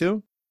amounts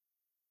to?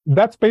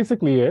 That's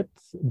basically it.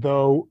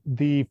 Though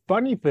the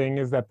funny thing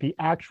is that the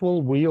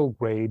actual real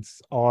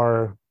grades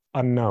are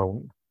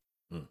unknown.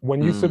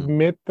 When you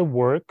submit the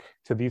work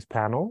to these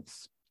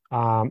panels,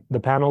 the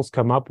panels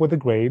come up with the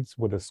grades,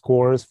 with the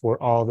scores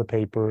for all the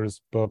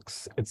papers,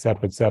 books,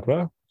 etc.,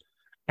 etc.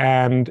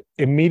 And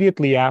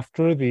immediately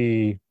after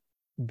the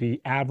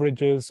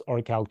averages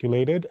are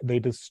calculated, they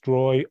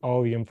destroy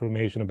all the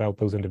information about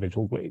those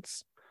individual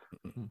grades.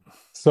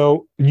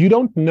 So you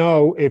don't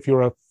know if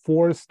you're a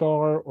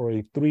 4-star or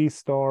a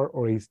 3-star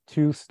or a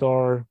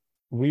 2-star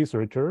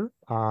researcher.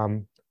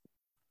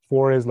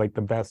 4 is like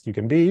the best you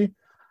can be.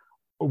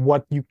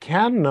 What you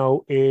can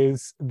know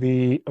is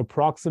the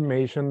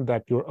approximation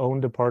that your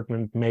own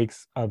department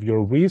makes of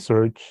your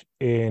research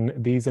in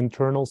these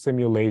internal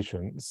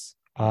simulations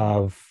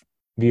of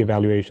the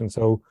evaluation.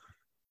 So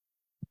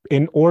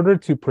in order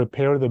to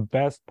prepare the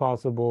best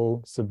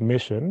possible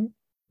submission,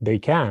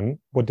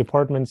 what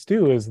departments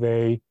do is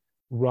they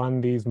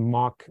run these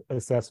mock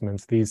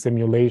assessments, these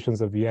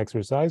simulations of the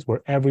exercise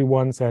where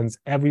everyone sends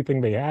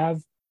everything they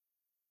have.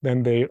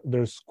 Then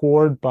they're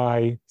scored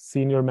by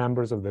senior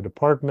members of the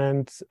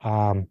department,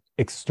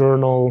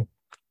 external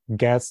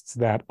guests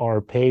that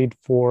are paid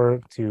for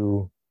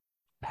to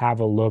have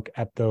a look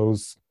at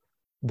those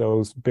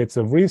bits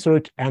of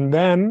research. And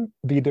then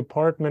the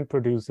department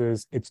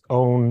produces its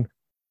own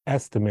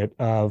estimate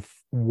of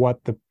what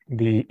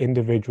the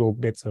individual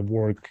bits of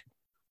work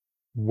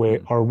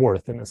are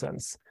worth, in a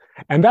sense.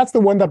 And that's the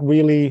one that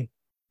really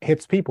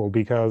hits people,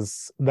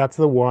 because that's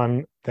the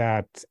one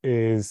that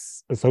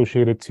is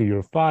associated to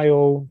your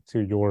file, to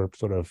your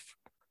sort of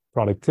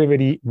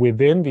productivity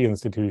within the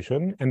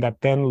institution, and that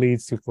then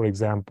leads to, for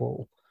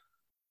example,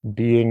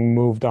 being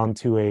moved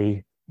onto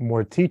a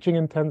more teaching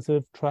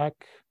intensive track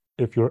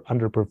if you're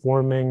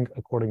underperforming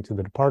according to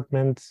the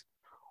department,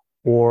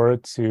 or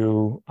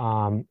to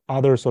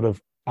other sort of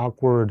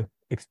awkward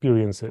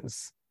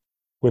experiences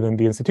within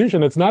the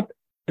institution. It's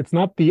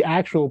not the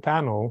actual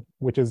panel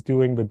which is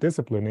doing the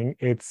disciplining.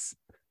 It's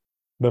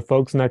the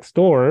folks next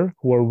door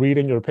who are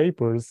reading your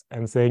papers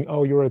and saying,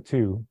 "Oh, you're a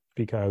 2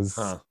 because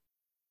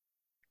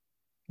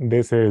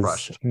this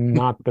is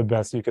not the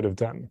best you could have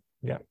done."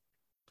 Yeah.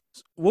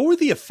 What were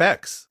the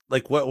effects?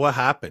 Like what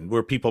happened?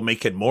 Were people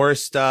making more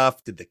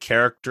stuff? Did the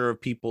character of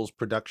people's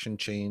production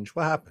change?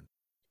 What happened?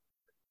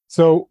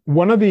 So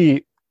one of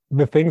the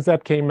things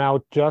that came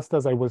out just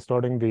as I was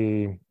starting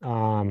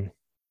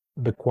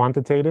the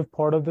quantitative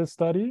part of this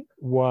study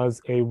was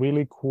a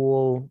really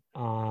cool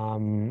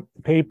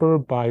paper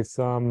by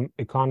some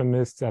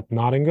economists at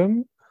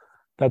Nottingham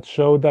that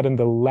showed that in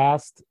the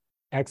last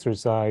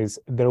exercise,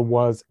 there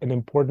was an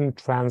important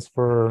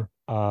transfer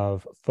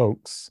of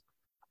folks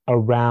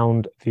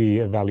around the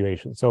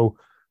evaluation. So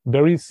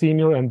very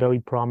senior and very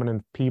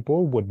prominent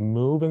people would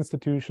move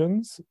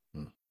institutions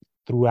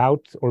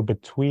throughout or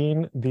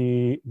between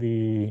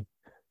the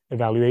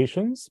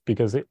evaluations,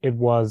 because it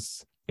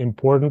was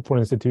important for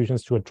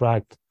institutions to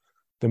attract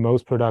the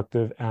most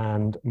productive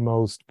and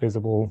most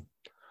visible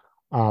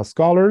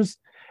scholars.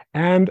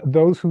 And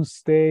those who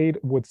stayed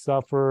would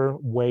suffer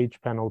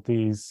wage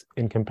penalties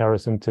in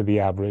comparison to the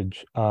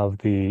average of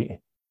the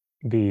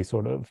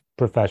sort of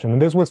profession.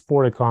 And this was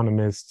for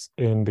economists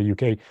in the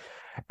UK.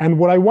 And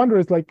what I wonder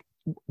is, like,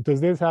 does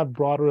this have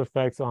broader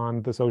effects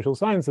on the social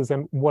sciences?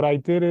 And what I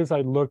did is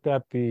I looked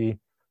at the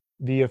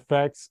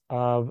effects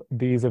of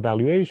these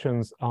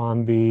evaluations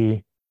on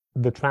the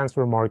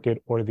transfer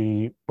market or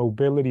the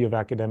mobility of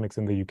academics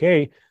in the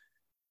UK.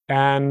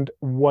 And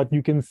what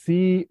you can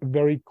see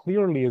very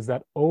clearly is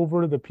that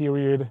over the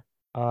period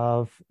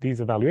of these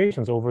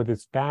evaluations, over the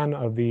span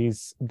of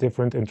these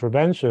different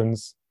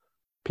interventions,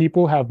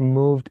 people have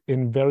moved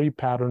in very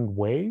patterned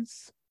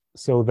ways,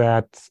 so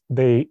that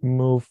they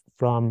move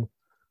from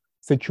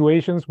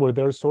situations where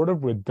they're sort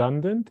of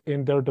redundant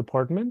in their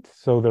department.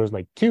 So there's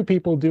like 2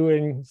 people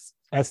doing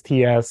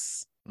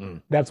STS.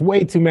 That's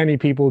way too many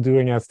people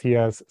doing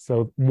STS.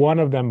 So one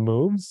of them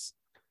moves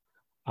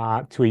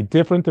to a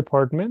different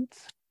department.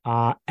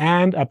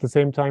 And at the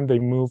same time, they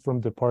move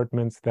from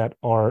departments that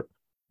are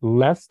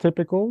less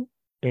typical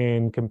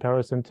in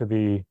comparison to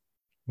the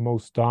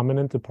most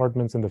dominant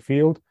departments in the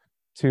field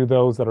to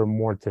those that are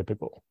more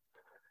typical.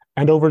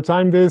 And over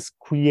time, this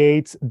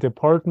creates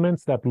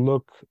departments that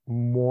look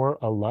more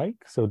alike.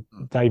 So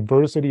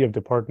diversity of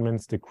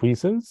departments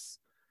decreases.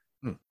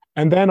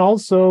 And then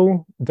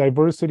also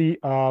diversity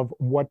of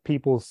what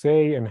people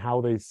say and how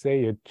they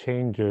say it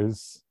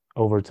changes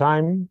over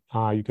time.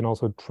 You can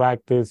also track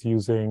this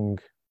using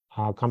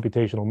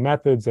computational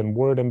methods and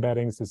word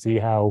embeddings to see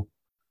how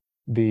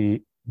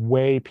the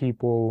way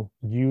people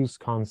use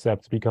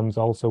concepts becomes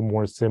also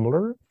more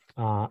similar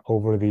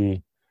over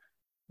the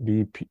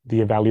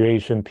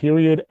evaluation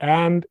period.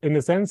 And in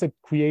a sense, it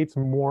creates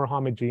more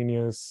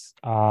homogeneous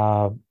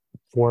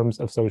forms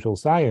of social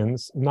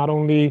science, not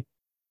only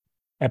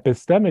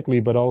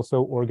epistemically, but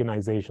also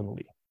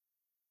organizationally.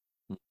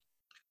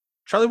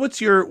 Charlie,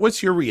 what's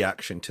your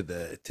reaction to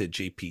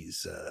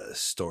JP's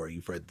story?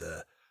 You've read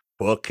the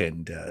book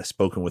and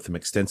spoken with him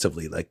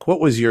extensively. Like, what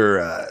was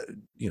your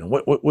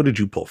what did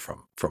you pull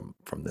from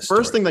this story?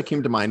 First thing that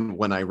came to mind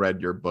when I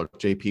read your book,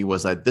 JP,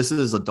 was that this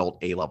is adult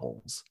A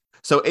levels.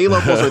 So A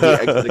levels are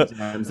the exit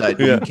exams that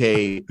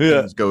UK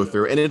students go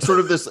through, and it's sort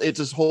of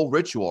this whole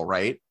ritual,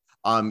 right?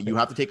 You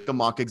have to take a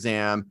mock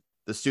exam.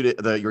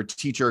 Your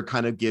teacher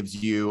kind of gives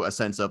you a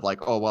sense of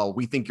like, oh, well,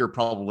 we think you're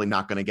probably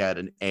not going to get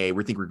an A.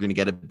 We think we're going to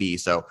get a B.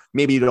 So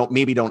maybe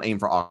don't aim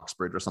for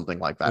Oxbridge or something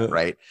like that.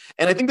 Right.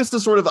 And I think this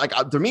is sort of like,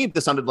 to me,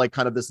 this sounded like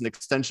kind of an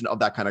extension of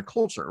that kind of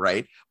culture,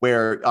 right?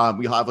 Where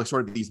we have like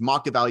sort of these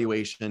mock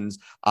evaluations,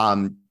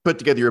 put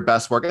together your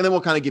best work, and then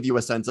we'll kind of give you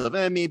a sense of,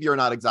 maybe you're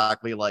not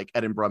exactly like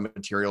Edinburgh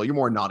material. You're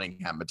more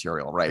Nottingham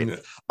material. Right.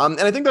 And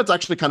I think that's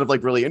actually kind of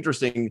like really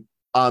interesting.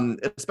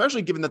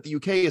 Especially given that the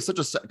UK is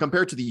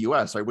compared to the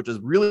US, right, which is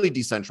really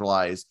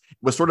decentralized,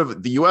 was sort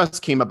of the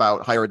US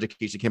higher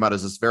education came out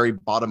as this very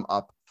bottom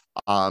up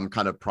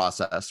kind of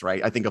process,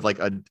 right? I think of like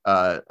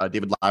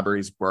David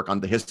Labarie's work on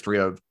the history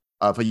of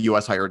a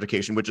US higher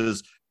education, which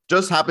is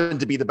just happened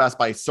to be the best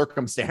by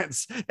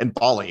circumstance and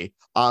folly.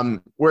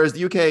 Whereas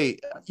the UK,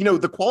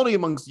 the quality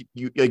amongst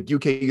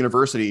UK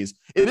universities,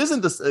 it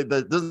isn't this,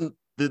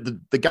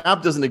 the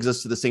gap doesn't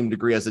exist to the same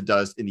degree as it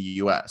does in the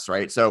US,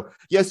 right? So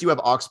yes, you have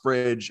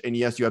Oxbridge, and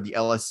yes, you have the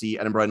LSE,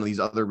 Edinburgh, and these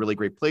other really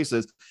great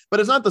places, but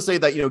it's not to say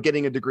that,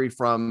 getting a degree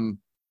from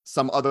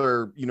some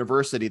other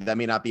university that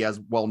may not be as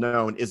well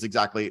known is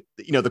exactly,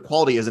 the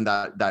quality isn't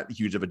that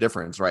huge of a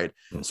difference, right?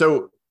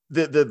 So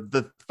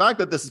the fact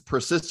that this has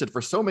persisted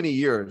for so many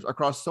years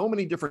across so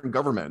many different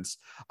governments,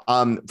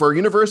 for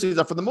universities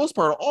that for the most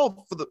part are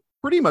all for the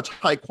pretty much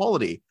high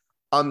quality,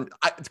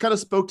 it kind of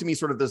spoke to me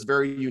sort of this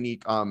very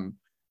unique,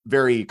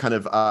 very kind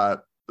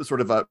of sort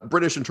of a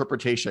British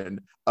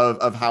interpretation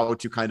of how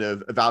to kind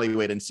of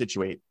evaluate and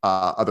situate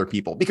other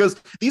people,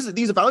 because these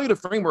evaluative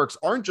frameworks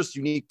aren't just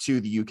unique to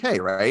the UK,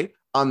 right?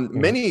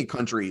 Many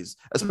countries,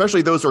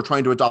 especially those who are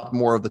trying to adopt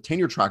more of the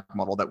tenure track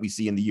model that we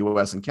see in the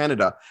US and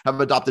Canada,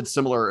 have adopted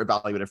similar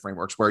evaluative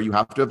frameworks where you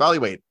have to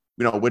evaluate,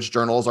 which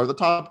journals are the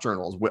top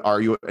journals. Are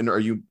you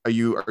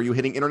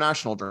hitting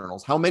international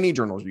journals? How many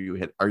journals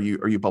are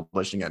you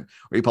publishing in?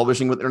 Are you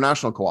publishing with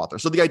international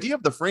co-authors? So the idea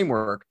of the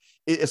framework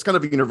is kind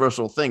of a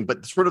universal thing,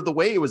 but sort of the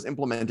way it was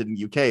implemented in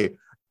UK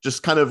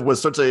just kind of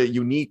was such a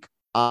unique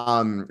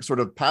sort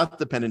of path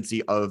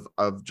dependency of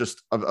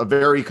just a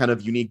very kind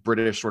of unique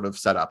British sort of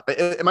setup.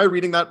 Am I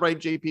reading that right,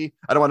 JP?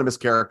 I don't want to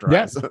mischaracterize.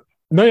 Yes.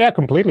 No, yeah,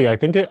 completely. I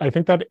think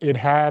that it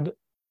had.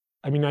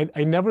 I mean,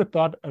 I never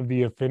thought of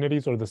the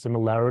affinities or the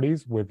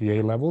similarities with the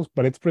A levels,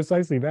 but it's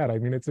precisely that. I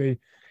mean, it's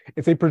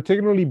a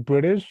particularly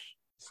British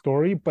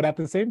story, but at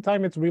the same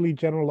time, it's really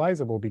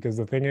generalizable, because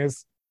the thing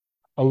is,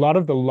 a lot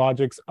of the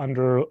logics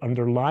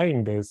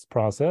underlying this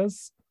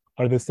process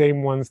are the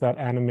same ones that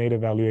animate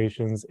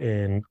evaluations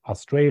in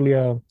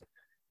Australia,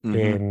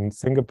 in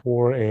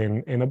Singapore,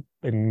 in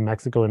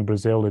Mexico, and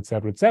Brazil, et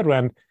cetera, et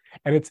cetera.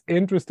 And it's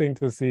interesting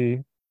to see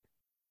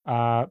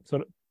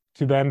sort of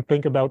to then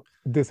think about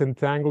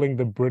disentangling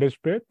the British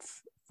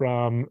bits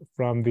from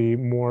the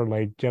more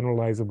like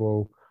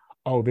generalizable,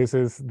 this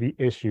is the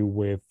issue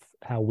with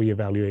how we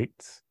evaluate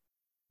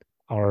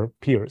our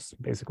peers,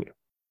 basically.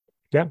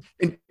 Yeah.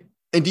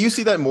 And do you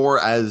see that more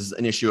as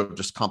an issue of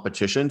just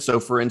competition? So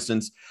for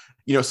instance,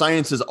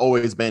 science has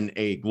always been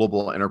a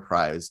global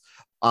enterprise,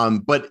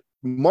 but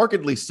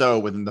markedly so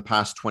within the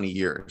past 20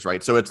 years,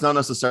 right? So it's not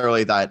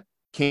necessarily that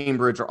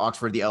Cambridge or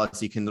Oxford, the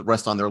LSE, can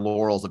rest on their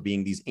laurels of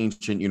being these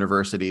ancient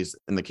universities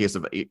in the case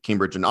of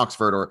Cambridge and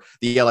Oxford, or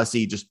the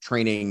LSE just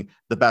training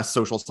the best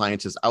social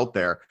scientists out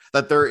there,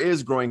 that there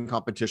is growing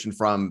competition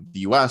from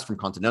the US, from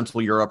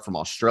continental Europe, from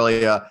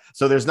Australia.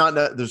 So there's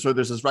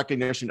this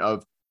recognition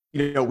of,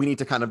 we need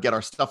to kind of get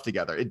our stuff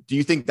together. Do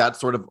you think that's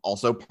sort of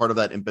also part of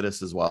that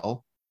impetus as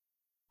well?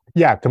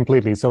 Yeah,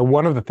 completely. So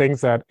one of the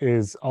things that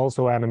is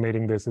also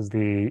animating this is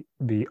the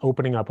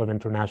opening up of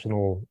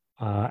international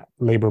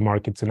labor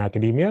markets in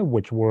academia,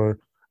 which were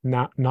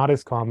not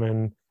as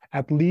common,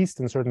 at least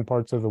in certain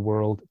parts of the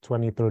world,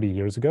 20, 30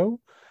 years ago.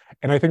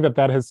 And I think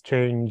that has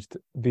changed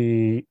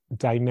the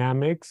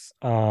dynamics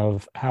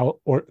of how,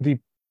 or the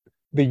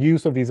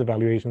use of these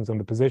evaluations and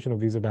the position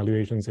of these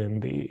evaluations in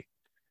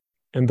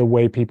the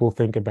way people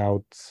think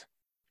about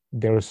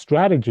their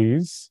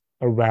strategies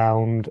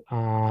around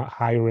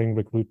hiring,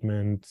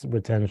 recruitment,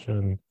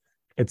 retention,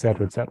 et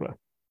cetera, et cetera.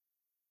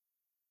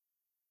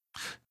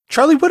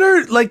 Charlie, what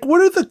are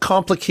the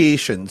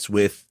complications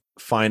with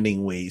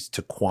finding ways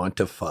to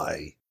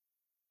quantify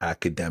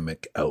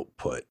academic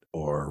output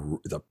or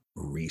the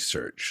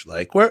research?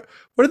 Like, what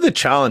are the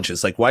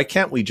challenges? Like, why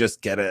can't we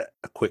just get a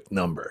quick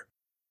number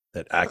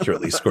that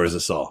accurately scores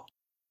us all?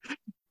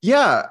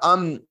 Yeah,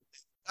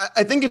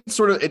 I think it's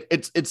sort of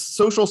it's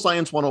social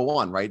science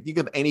 101, right? You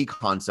give any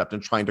concept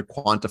and trying to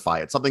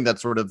quantify it, something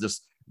that's sort of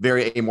just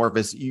very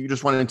amorphous, you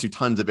just run into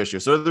tons of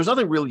issues. So there's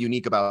nothing really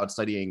unique about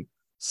studying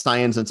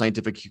science and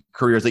scientific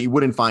careers that you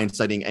wouldn't find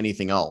studying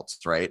anything else,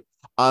 right?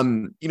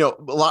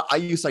 I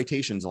use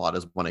citations a lot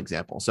as one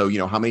example. So,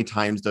 how many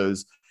times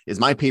is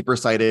my paper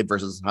cited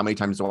versus how many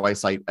times do I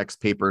cite X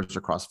papers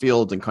across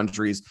fields and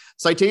countries?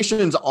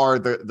 Citations are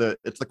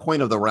it's the coin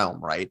of the realm,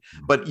 right?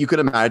 But you could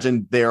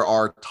imagine there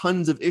are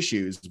tons of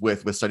issues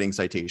with studying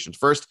citations.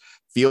 First,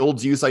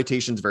 fields use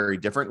citations very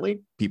differently.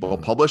 People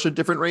publish at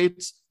different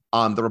rates.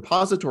 The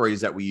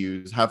repositories that we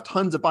use have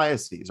tons of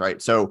biases,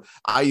 right? So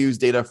I use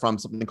data from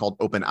something called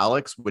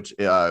OpenAlex,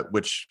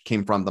 which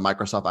came from the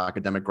Microsoft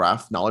Academic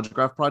Knowledge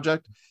Graph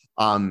project.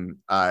 And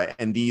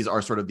these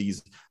are sort of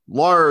these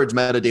large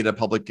metadata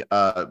public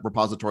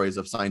repositories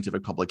of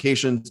scientific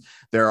publications.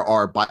 There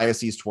are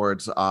biases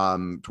towards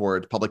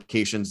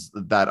publications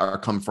that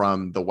come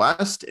from the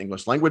West,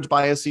 English language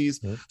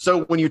biases. Mm-hmm.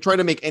 So when you try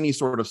to make any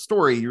sort of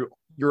story,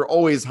 you're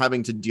always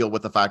having to deal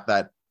with the fact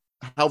that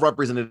how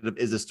representative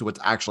is this to what's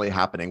actually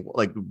happening,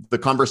 like the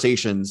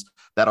conversations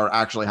that are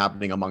actually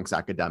happening amongst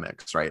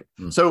academics, right?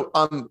 So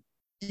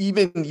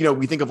even,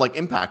 we think of like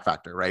impact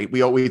factor, right?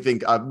 We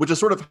think, which is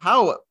sort of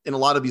how in a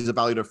lot of these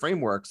evaluative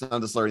frameworks,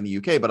 not necessarily in the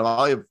UK, but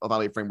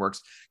evaluative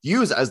frameworks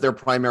use as their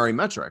primary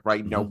metric,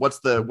 right? What's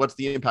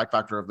the impact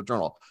factor of the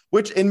journal,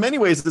 which in many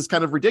ways is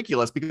kind of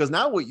ridiculous, because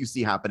now what you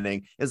see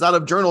happening is that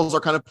of journals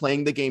are kind of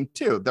playing the game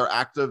too. They're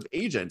active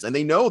agents and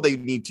they know they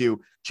need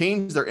to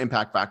change their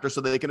impact factor so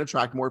that they can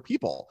attract more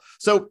people.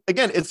 So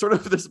again, it's sort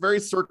of this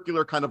very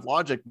circular kind of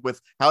logic with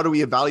how do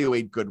we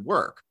evaluate good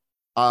work?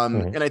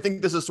 And I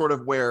think this is sort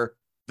of where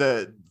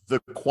the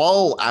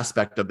qual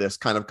aspect of this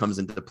kind of comes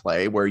into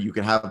play, where you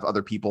can have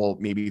other people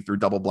maybe through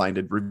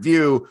double-blinded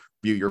review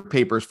your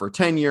papers for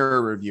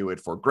tenure, review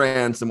it for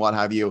grants and what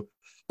have you.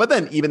 But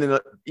then even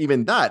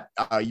that,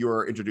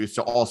 you're introduced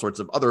to all sorts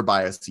of other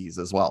biases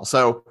as well.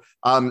 So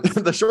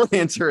the short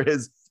answer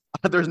is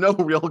there's no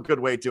real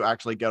good way to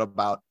actually get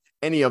about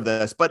any of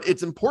this, but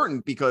it's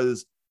important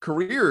because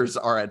careers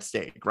are at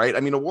stake, right? I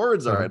mean,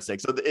 awards are at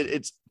stake. So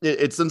it's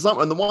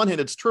on the one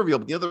hand, it's trivial,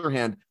 but the other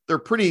hand, they're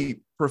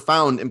pretty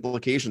profound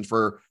implications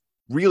for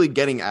really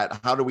getting at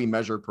how do we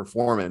measure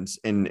performance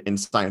in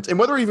science, and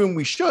whether even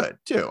we should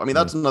too. I mean,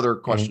 that's another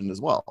question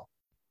as well.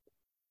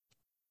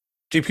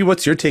 JP,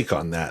 what's your take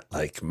on that?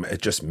 Like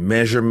just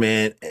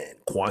measurement and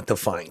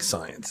quantifying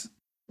science.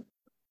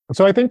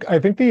 So I think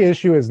the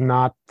issue is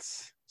not,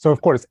 so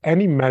of course,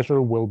 any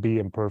measure will be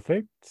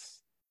imperfect.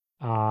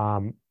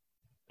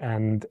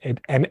 And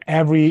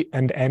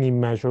any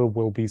measure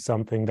will be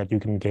something that you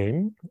can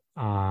gain.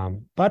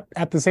 But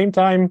at the same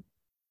time,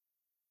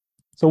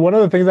 so one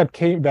of the things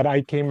that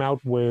I came out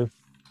with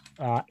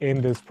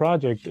in this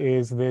project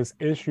is this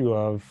issue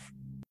of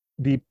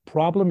the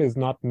problem is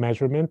not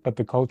measurement, but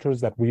the cultures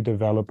that we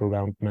develop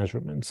around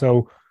measurement.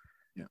 So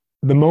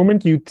the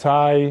moment you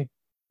tie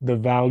the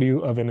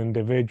value of an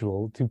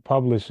individual to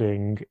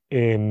publishing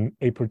in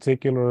a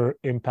particular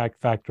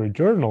impact factor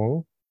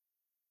journal,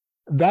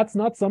 that's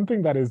not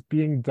something that is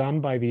being done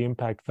by the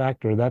impact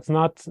factor. That's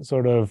not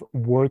sort of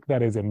work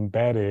that is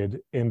embedded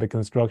in the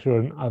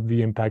construction of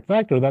the impact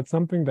factor. That's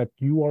something that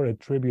you are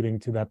attributing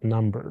to that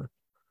number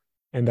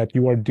and that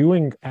you are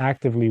doing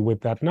actively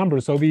with that number.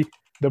 So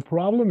the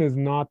problem is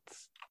not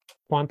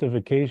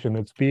quantification.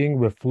 It's being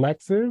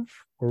reflexive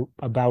or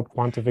about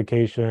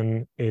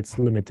quantification, its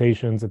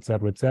limitations, et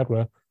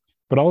cetera,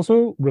 but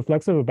also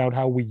reflexive about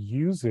how we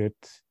use it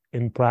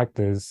in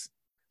practice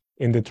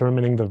in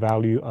determining the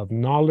value of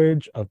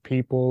knowledge, of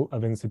people,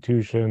 of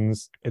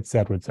institutions, et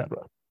cetera, et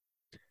cetera.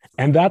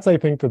 And that's, I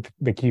think,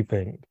 the key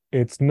thing.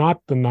 It's not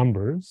the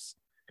numbers,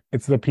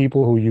 it's the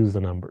people who use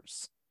the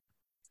numbers.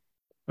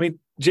 I mean,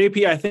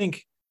 JP, I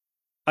think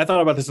I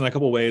thought about this in a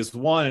couple of ways.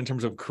 One, in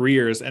terms of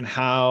careers and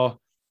how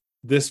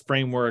this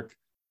framework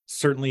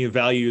certainly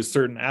values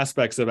certain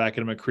aspects of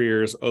academic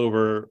careers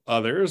over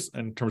others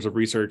in terms of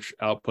research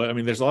output. I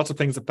mean, there's lots of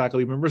things that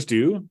faculty members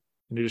do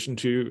in addition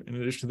to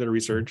their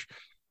research.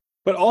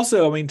 But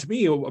also, I mean, to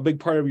me, a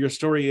big part of your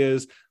story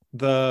is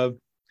the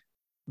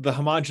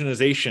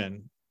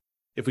homogenization,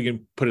 if we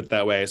can put it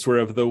that way, sort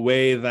of the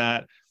way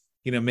that,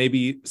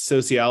 maybe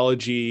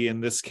sociology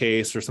in this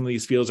case, or some of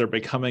these fields are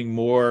becoming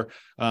more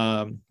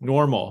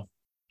normal,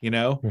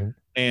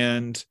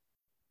 And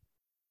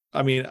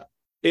I mean,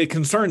 it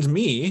concerns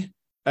me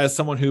as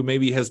someone who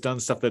maybe has done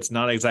stuff that's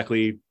not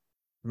exactly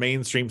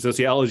mainstream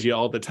sociology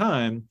all the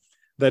time,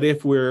 that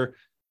if we're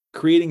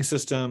creating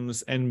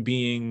systems and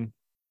being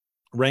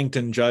ranked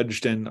and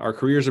judged, and our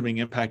careers are being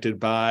impacted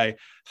by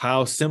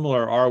how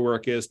similar our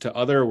work is to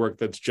other work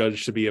that's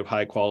judged to be of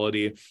high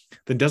quality,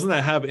 then doesn't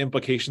that have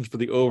implications for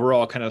the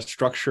overall kind of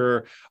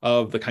structure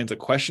of the kinds of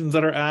questions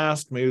that are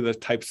asked, maybe the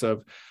types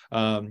of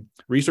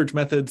research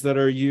methods that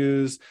are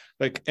used?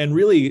 Like, and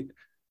really,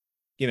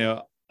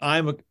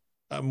 I'm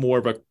more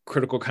of a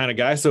critical kind of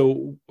guy.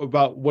 So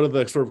about what are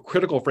the sort of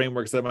critical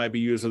frameworks that might be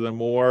used, or the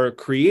more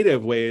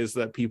creative ways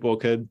that people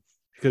could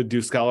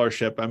do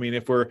scholarship? I mean,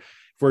 if we're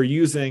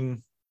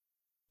using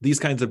these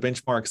kinds of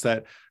benchmarks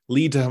that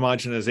lead to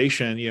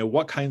homogenization,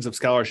 what kinds of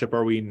scholarship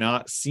are we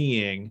not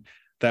seeing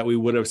that we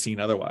would have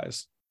seen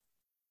otherwise?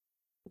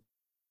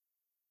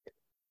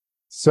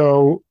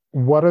 So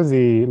what is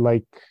the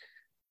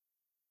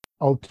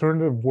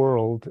alternative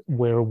world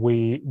where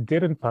we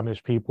didn't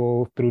punish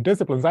people through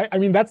disciplines? I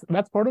mean,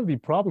 that's part of the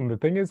problem. The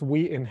thing is,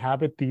 we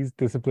inhabit these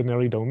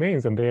disciplinary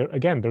domains, and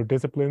they're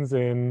disciplines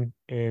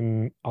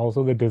in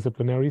also the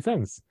disciplinary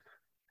sense.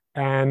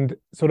 And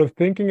sort of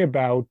thinking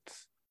about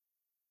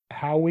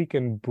how we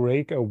can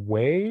break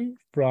away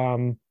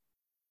from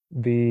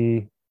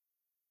the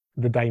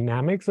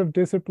dynamics of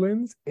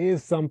disciplines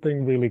is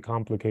something really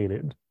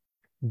complicated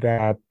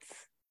that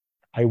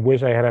I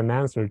wish I had an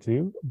answer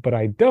to, but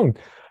I don't.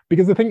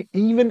 Because the thing,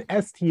 even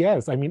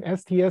STS, I mean,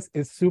 STS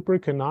is super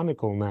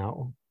canonical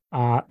now.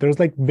 There's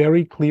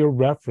very clear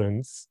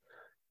reference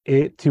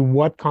to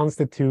what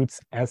constitutes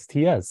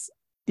STS,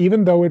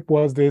 even though it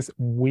was this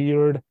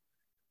weird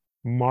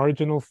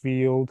marginal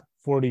field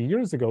 40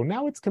 years ago.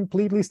 Now it's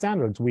completely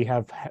standards. We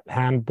have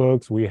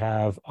handbooks, we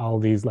have all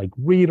these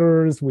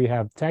readers, we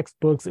have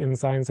textbooks in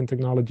science and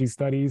technology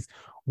studies.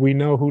 We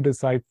know who to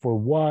cite for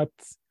what.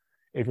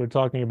 If you're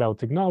talking about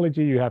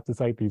technology, you have to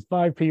cite these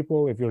 5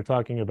 people. If you're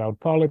talking about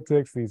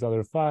politics, these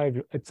other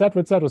 5, et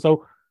cetera, et cetera.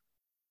 So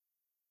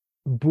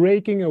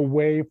breaking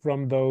away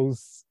from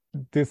those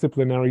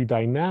disciplinary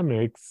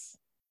dynamics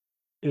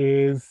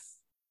is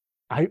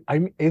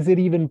it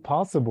even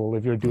possible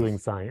if you're doing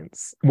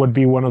science? Would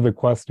be one of the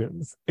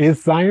questions.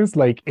 Is science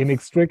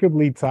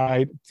inextricably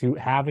tied to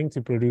having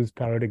to produce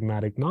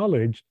paradigmatic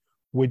knowledge,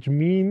 which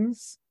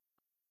means,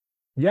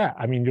 yeah,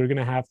 I mean, you're going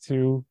to have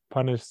to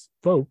punish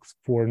folks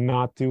for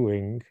not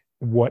doing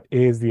what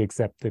is the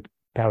accepted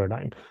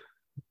paradigm.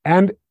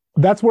 And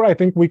that's where I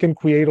think we can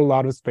create a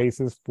lot of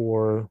spaces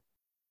for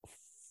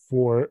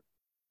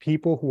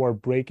people who are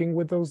breaking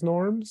with those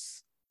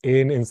norms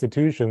in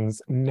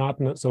institutions, not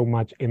so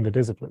much in the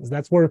disciplines.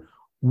 That's where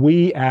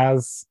we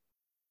as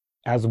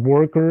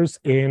workers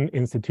in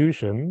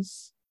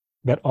institutions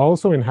that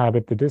also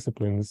inhabit the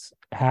disciplines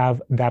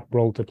have that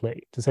role to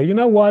play, to say, you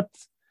know what,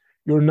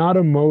 you're not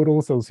a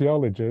modal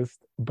sociologist,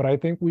 but I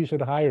think we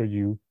should hire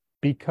you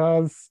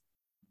because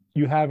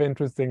you have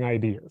interesting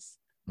ideas.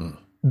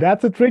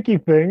 That's a tricky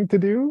thing to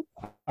do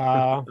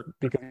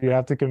because you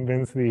have to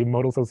convince the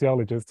modal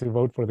sociologist to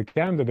vote for the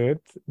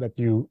candidate that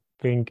you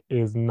think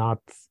is not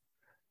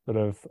sort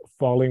of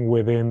falling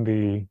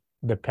within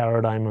the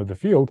paradigm of the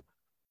field.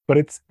 But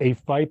it's a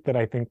fight that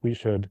I think we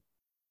should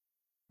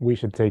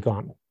take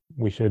on.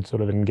 We should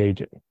sort of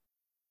engage in.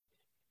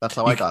 That's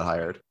how I got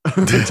hired.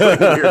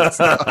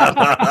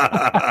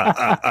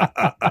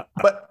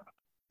 But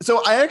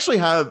so I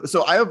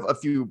have a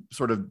few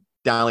sort of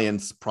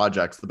dalliance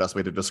projects, the best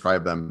way to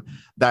describe them,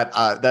 that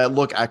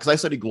look at, because I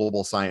study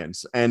global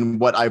science, and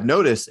what I've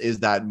noticed is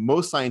that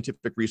most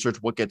scientific research,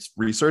 what gets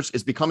researched,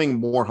 is becoming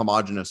more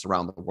homogenous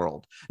around the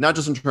world, not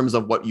just in terms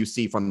of what you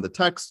see from the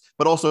text,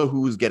 but also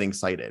who's getting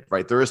cited,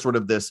 right? There is sort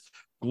of this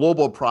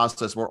global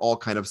process where we're all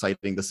kind of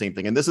citing the same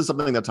thing, and this is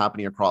something that's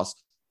happening across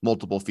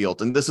multiple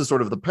fields. And this is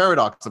sort of the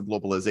paradox of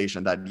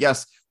globalization, that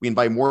yes, we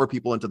invite more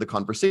people into the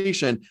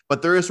conversation,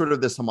 but there is sort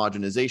of this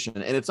homogenization.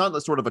 And it's not the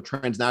sort of a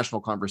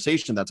transnational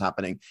conversation that's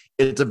happening.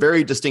 It's a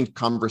very distinct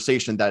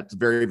conversation that's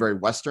very, very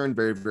Western,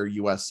 very, very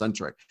US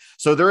centric.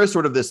 So there is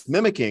sort of this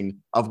mimicking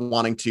of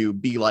wanting to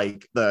be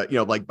like the,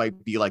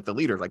 be like the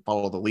leader,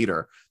 follow the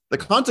leader. The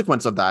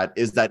consequence of that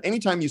is that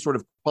anytime you sort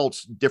of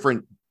quelch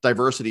different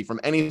diversity from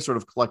any sort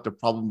of collective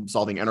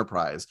problem-solving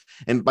enterprise,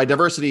 and by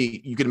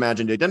diversity, you can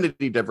imagine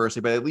identity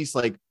diversity, but at least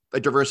a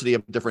diversity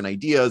of different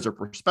ideas or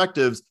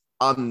perspectives,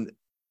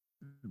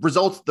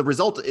 the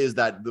result is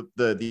that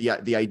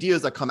the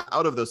ideas that come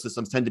out of those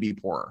systems tend to be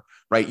poorer,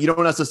 right? You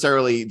don't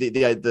necessarily,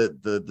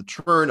 the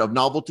churn of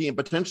novelty and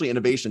potentially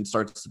innovation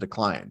starts to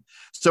decline.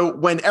 So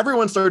when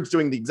everyone starts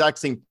doing the exact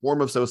same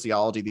form of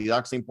sociology, the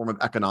exact same form of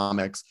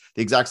economics,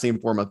 the exact same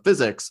form of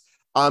physics,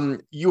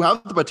 you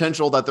have the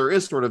potential that there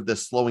is sort of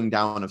this slowing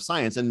down of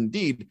science. And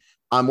indeed,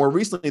 more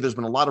recently, there's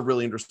been a lot of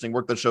really interesting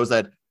work that shows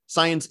that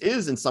science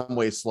is in some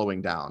ways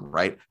slowing down,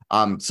 right?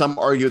 Some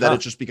argue that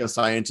it's just because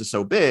science is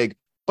so big.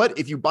 But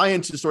if you buy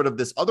into sort of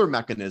this other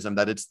mechanism,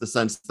 that it's the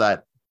sense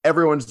that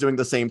everyone's doing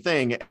the same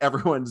thing,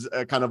 everyone's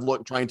kind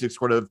of trying to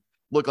sort of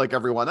look like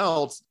everyone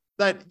else,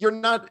 that you're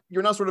not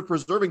sort of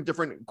preserving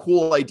different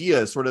cool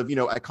ideas, sort of,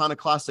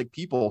 iconoclastic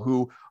people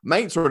who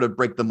might sort of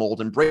break the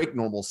mold and break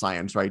normal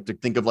science, right? To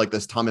think of like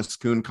this Thomas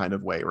Kuhn kind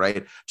of way,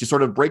 right? To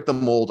sort of break the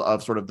mold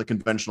of sort of the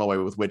conventional way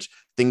with which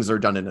things are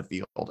done in a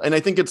field. And I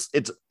think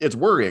it's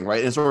worrying,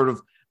 right? And sort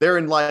of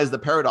therein lies the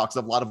paradox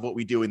of a lot of what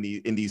we do in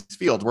these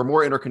fields. We're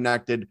more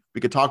interconnected.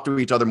 We could talk to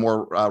each other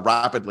more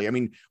rapidly. I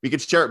mean, we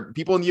could share,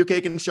 people in the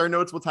UK can share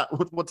notes with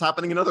what's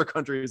happening in other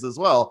countries as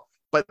well.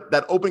 But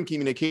that open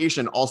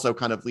communication also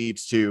kind of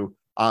leads to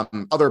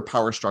other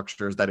power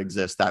structures that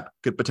exist that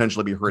could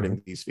potentially be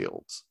hurting these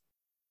fields.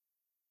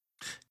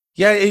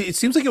 Yeah, it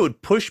seems like it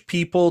would push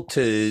people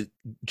to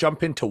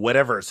jump into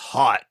whatever's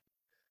hot,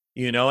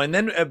 and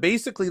then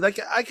basically, like,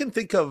 I can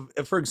think of,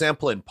 for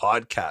example, in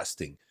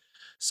podcasting,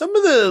 some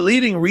of the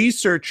leading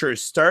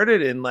researchers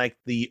started in like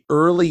the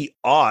early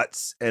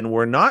aughts and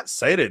were not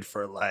cited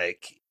for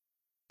like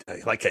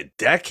a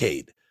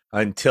decade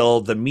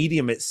until the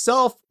medium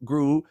itself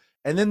grew.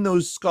 And then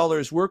those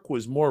scholars' work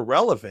was more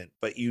relevant,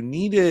 but you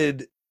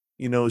needed,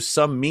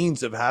 some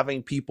means of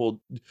having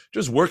people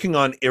just working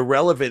on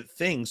irrelevant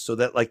things so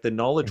that like the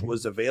knowledge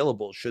was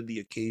available should the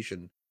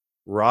occasion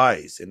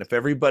rise. And if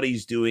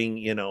everybody's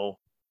doing,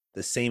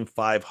 the same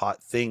 5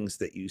 hot things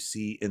that you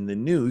see in the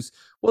news,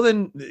 well,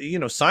 then,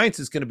 science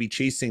is going to be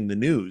chasing the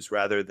news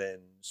rather than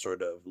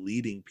sort of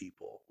leading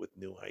people with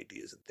new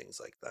ideas and things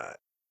like that.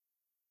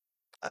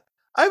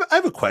 I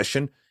have a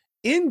question.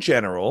 In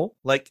general,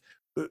 like,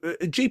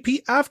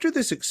 JP, after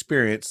this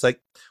experience,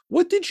 like,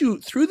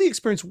 through the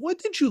experience, what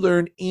did you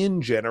learn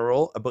in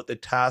general about the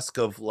task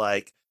of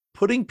like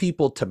putting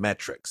people to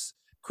metrics,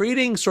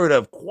 creating sort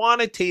of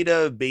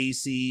quantitative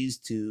bases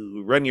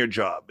to run your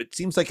job? It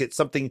seems like it's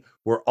something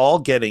we're all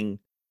getting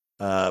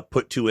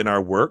put to in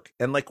our work.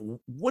 And like,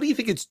 what do you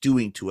think it's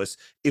doing to us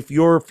if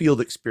your field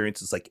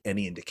experience is like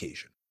any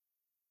indication?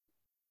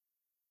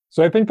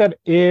 So I think that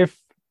if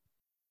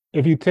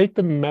you take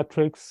the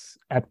metrics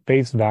at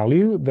face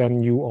value,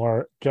 then you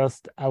are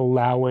just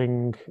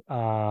allowing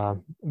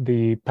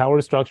the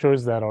power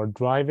structures that are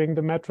driving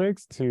the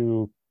metrics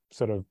to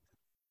sort of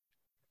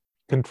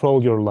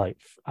control your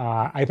life.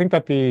 I think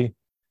that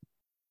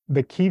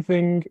the key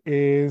thing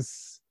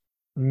is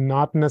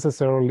not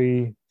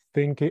necessarily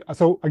thinking.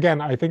 So again,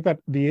 I think that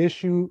the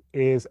issue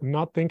is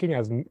not thinking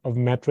of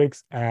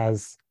metrics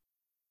as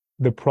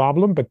the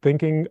problem, but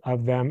thinking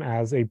of them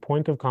as a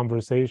point of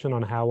conversation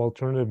on how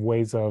alternative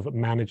ways of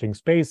managing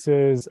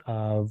spaces,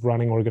 of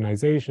running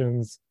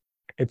organizations,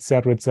 et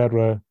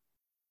cetera,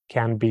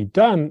 can be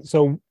done.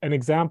 So an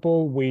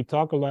example, we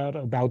talk a lot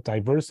about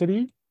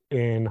diversity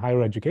in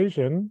higher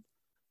education,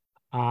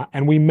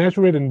 and we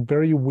measure it in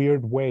very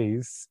weird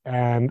ways.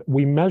 And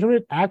we measure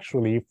it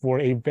actually for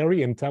a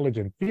very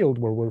intelligent field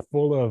where we're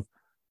full of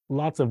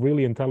lots of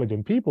really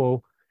intelligent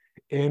people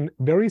in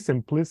very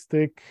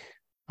simplistic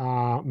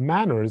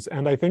manners.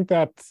 And I think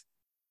that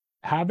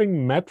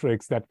having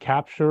metrics that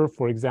capture,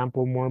 for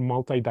example, more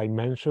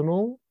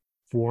multidimensional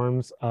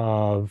forms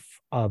of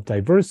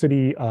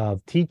diversity,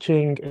 of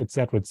teaching, et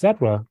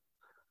cetera,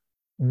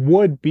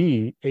 would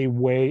be a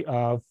way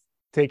of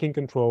taking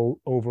control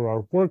over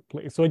our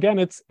workplace. So again,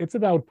 it's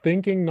about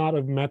thinking not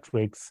of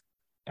metrics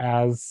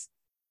as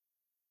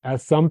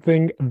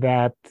something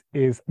that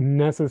is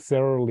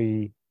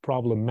necessarily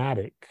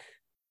problematic,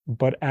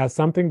 but as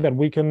something that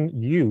we can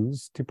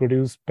use to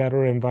produce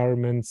better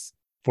environments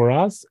for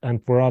us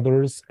and for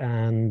others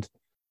and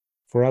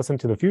for us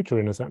into the future,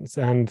 in a sense.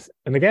 And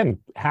again,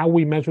 how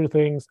we measure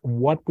things,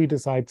 what we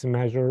decide to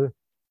measure,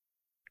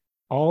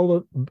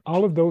 all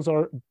of those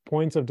are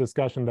points of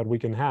discussion that we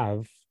can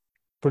have,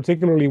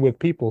 particularly with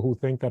people who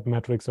think that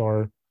metrics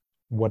are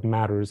what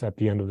matters at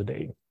the end of the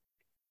day.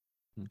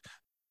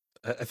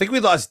 I think we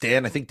lost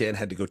Dan. I think Dan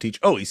had to go teach.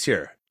 Oh, he's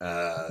here.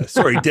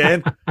 Sorry,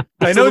 Dan.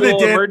 I know that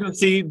Dan...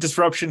 emergency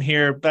disruption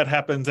here that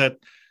happens at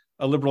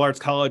a liberal arts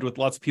college with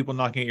lots of people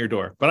knocking at your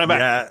door. But I'm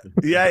back.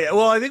 Yeah.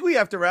 Well, I think we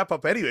have to wrap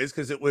up anyways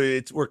because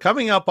we're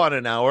coming up on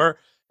an hour,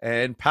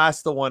 and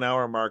past the 1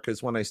 hour mark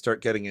is when I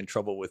start getting in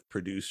trouble with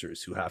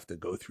producers who have to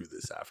go through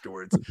this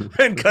afterwards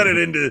and cut it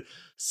into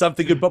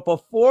something good. But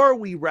before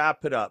we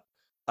wrap it up,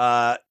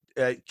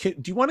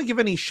 do you want to give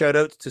any shout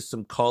outs to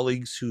some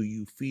colleagues who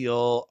you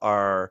feel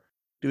are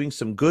doing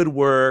some good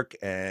work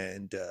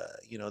and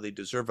they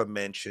deserve a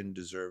mention,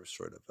 deserve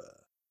sort of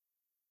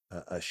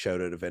a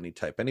shout out of any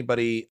type?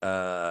 Anybody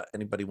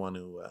want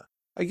to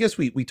I guess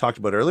we talked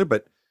about earlier,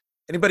 but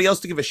anybody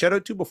else to give a shout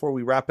out to before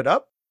we wrap it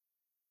up?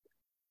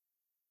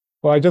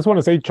 Well, I just want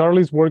to say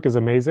Charlie's work is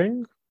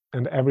amazing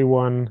and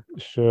everyone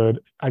should.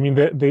 I mean,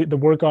 the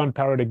work on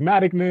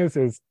paradigmaticness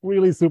is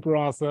really super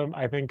awesome.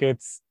 I think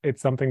it's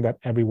something that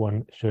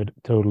everyone should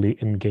totally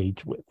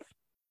engage with.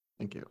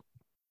 Thank you.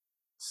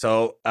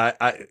 So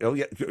oh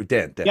yeah,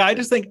 Dan. Yeah, I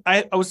just think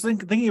I was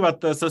thinking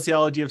about the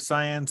sociology of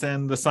science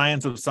and the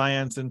science of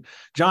science, and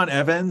John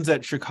Evans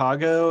at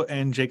Chicago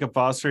and Jacob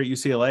Foster at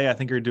UCLA, I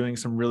think are doing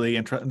some really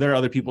interesting. There are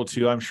other people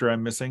too, I'm sure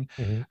I'm missing,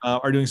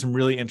 are doing some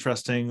really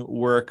interesting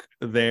work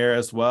there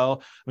as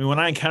well. I mean, when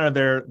I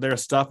encounter their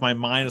stuff, my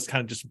mind is kind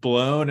of just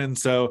blown. And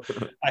so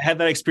I had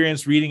that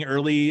experience reading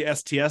early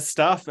STS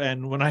stuff,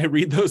 and when I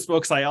read those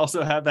books, I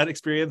also have that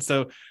experience.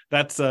 So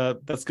that's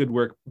good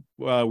work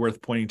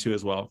worth pointing to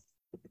as well.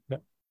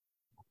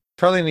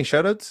 Charlie, any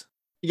shoutouts?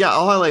 Yeah,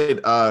 I'll highlight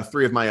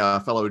three of my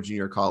fellow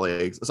junior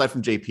colleagues, aside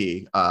from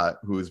JP,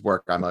 whose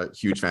work I'm a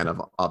huge fan of,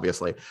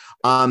 obviously.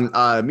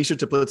 Misha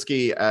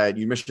Teplitsky at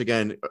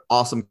Michigan,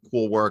 awesome,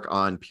 cool work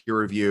on peer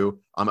review.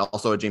 I'm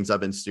also a James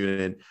Evans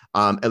student.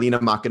 Elina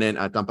Makinen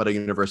at Tampere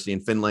University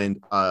in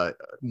Finland,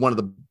 one of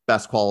the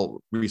best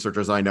qual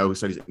researchers I know who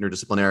studies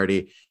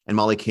interdisciplinarity. And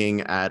Molly King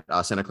at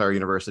Santa Clara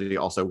University,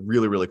 also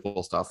really, really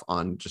cool stuff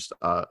on just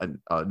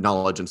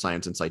knowledge and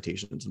science and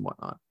citations and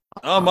whatnot.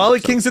 Oh, Molly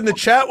King's in the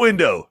chat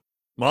window.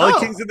 Molly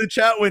King's in the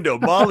chat window.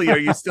 Molly, are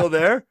you still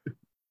there?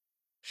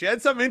 She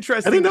had something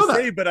interesting to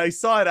say, but I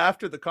saw it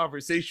after the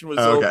conversation was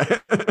over.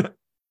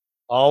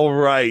 All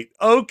right.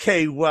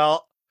 Okay,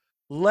 well,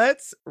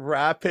 let's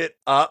wrap it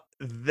up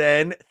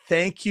then.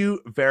 Thank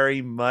you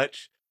very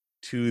much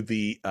to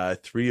the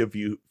three of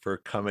you for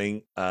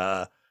coming.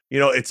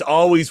 It's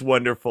always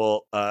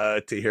wonderful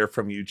to hear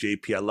from you,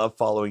 JP. I love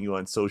following you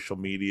on social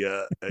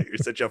media. You're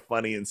such a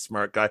funny and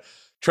smart guy.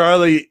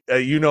 Charlie,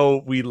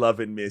 we love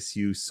and miss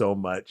you so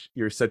much.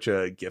 You're such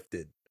a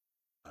gifted.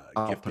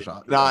 No,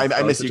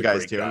 I miss you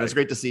guys too. And it's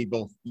great to see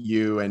both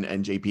you and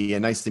JP,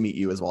 and nice to meet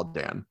you as well,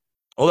 Dan.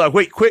 Hold on,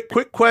 wait,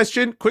 quick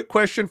question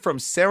from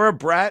Sarah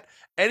Bratt.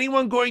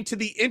 Anyone going to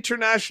the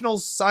International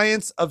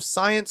Science of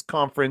Science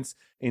Conference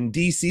in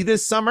DC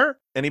this summer?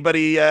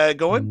 Anybody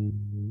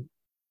going?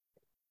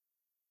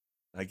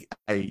 I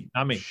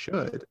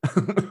should.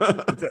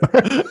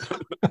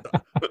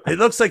 It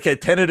looks like a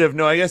tentative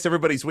no. I guess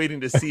everybody's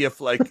waiting to see if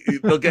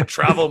they'll get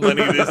travel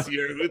money this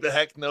year. Who the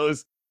heck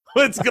knows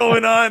what's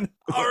going on?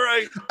 All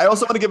right. I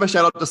also want to give a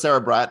shout out to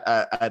Sarah Bratt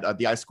at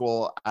the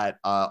iSchool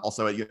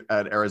also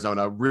at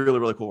Arizona. Really,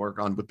 really cool work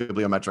with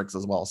bibliometrics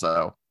as well.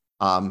 So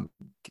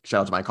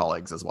shout out to my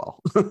colleagues as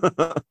well.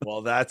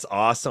 Well, that's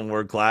awesome.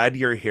 We're glad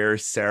you're here,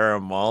 Sarah.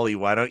 Molly,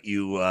 why don't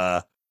you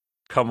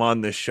come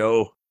on the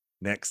show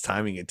next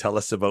time and tell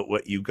us about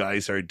what you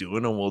guys are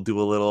doing, and we'll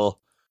do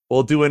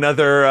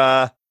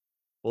another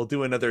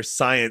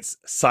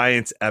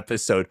science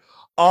episode.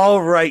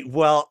 All right.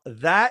 Well,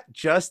 that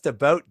just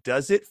about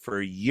does it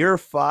for year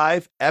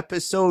 5,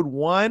 episode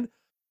 1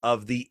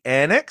 of the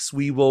Annex.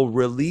 We will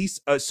release.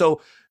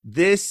 So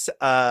this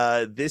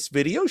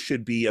video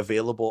should be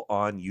available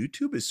on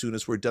YouTube as soon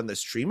as we're done the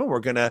stream, and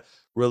we're going to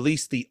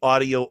release the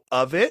audio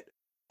of it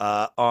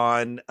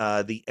on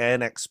the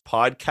Annex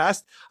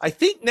podcast. I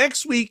think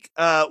next week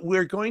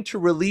we're going to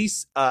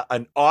release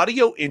an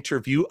audio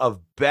interview of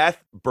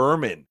Beth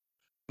Berman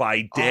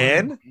by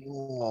Dan.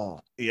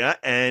 Yeah,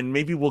 and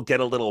maybe we'll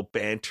get a little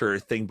banter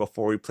thing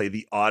before we play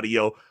the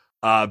audio.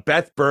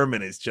 Beth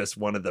Berman is just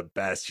one of the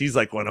best. She's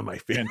like one of my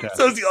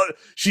favorites.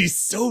 She's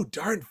so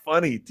darn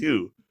funny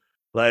too.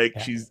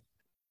 She's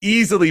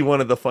easily one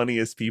of the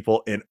funniest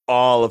people in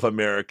all of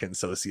American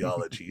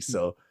sociology.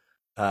 So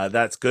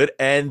that's good.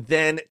 And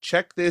then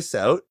check this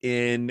out.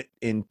 In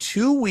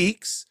 2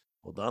 weeks,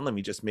 hold on, let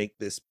me just make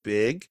this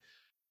big.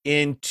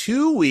 In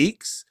 2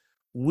 weeks,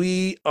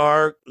 we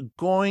are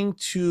going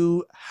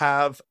to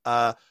have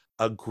a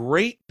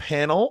great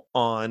panel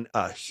on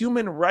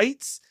human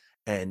rights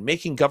and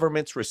making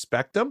governments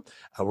respect them.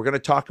 We're going to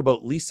talk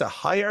about Lisa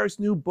Hayar's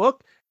new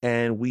book,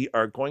 and we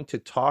are going to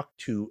talk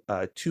to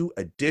in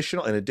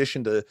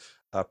addition to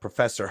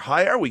Professor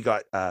Hayar, we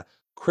got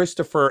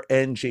Christopher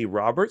N.J.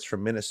 Roberts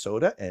from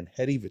Minnesota and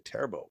Hedy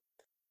Viterbo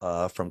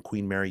from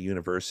Queen Mary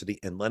University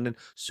in London.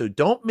 So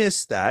don't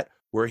miss that.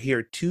 We're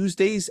here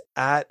Tuesdays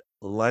at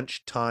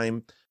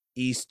lunchtime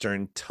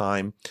Eastern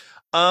time.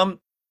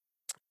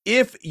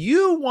 If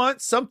you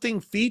want something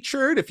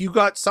featured, if you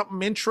got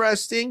something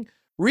interesting,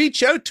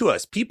 reach out to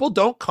us. People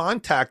don't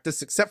contact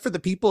us except for the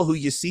people who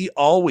you see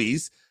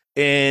always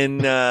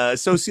in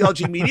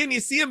sociology media, and you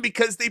see them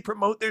because they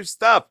promote their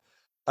stuff.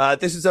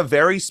 This is a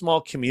very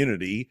small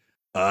community.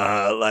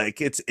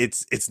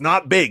 It's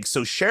not big,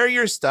 so share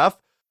your stuff.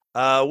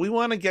 We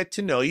want to get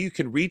to know you. You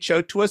can reach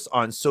out to us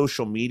on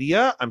social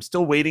media. I'm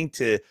still waiting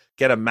to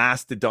get a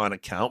Mastodon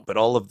account, but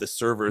all of the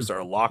servers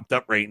are locked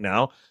up right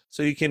now.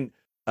 So you can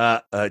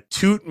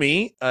toot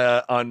me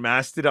on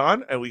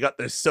Mastodon, and we got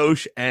the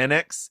Soch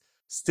Annex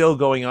still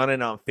going on,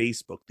 and on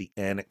Facebook, the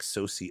Annex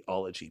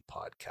Sociology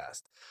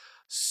Podcast.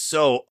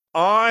 So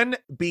on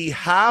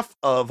behalf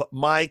of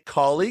my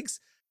colleagues,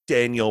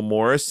 Daniel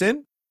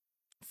Morrison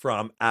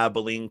from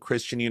Abilene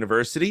Christian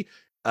University,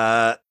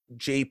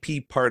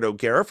 JP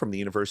Pardo-Guerra from the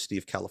University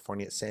of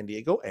California at San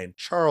Diego, and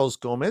Charles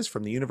Gomez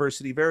from the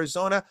University of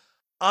Arizona,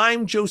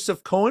 I'm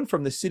Joseph Cohen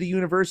from the City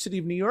University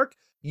of New York.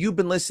 You've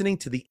been listening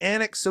to the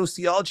Annex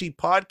Sociology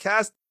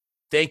Podcast.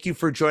 Thank you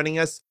for joining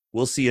us.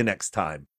 We'll see you next time.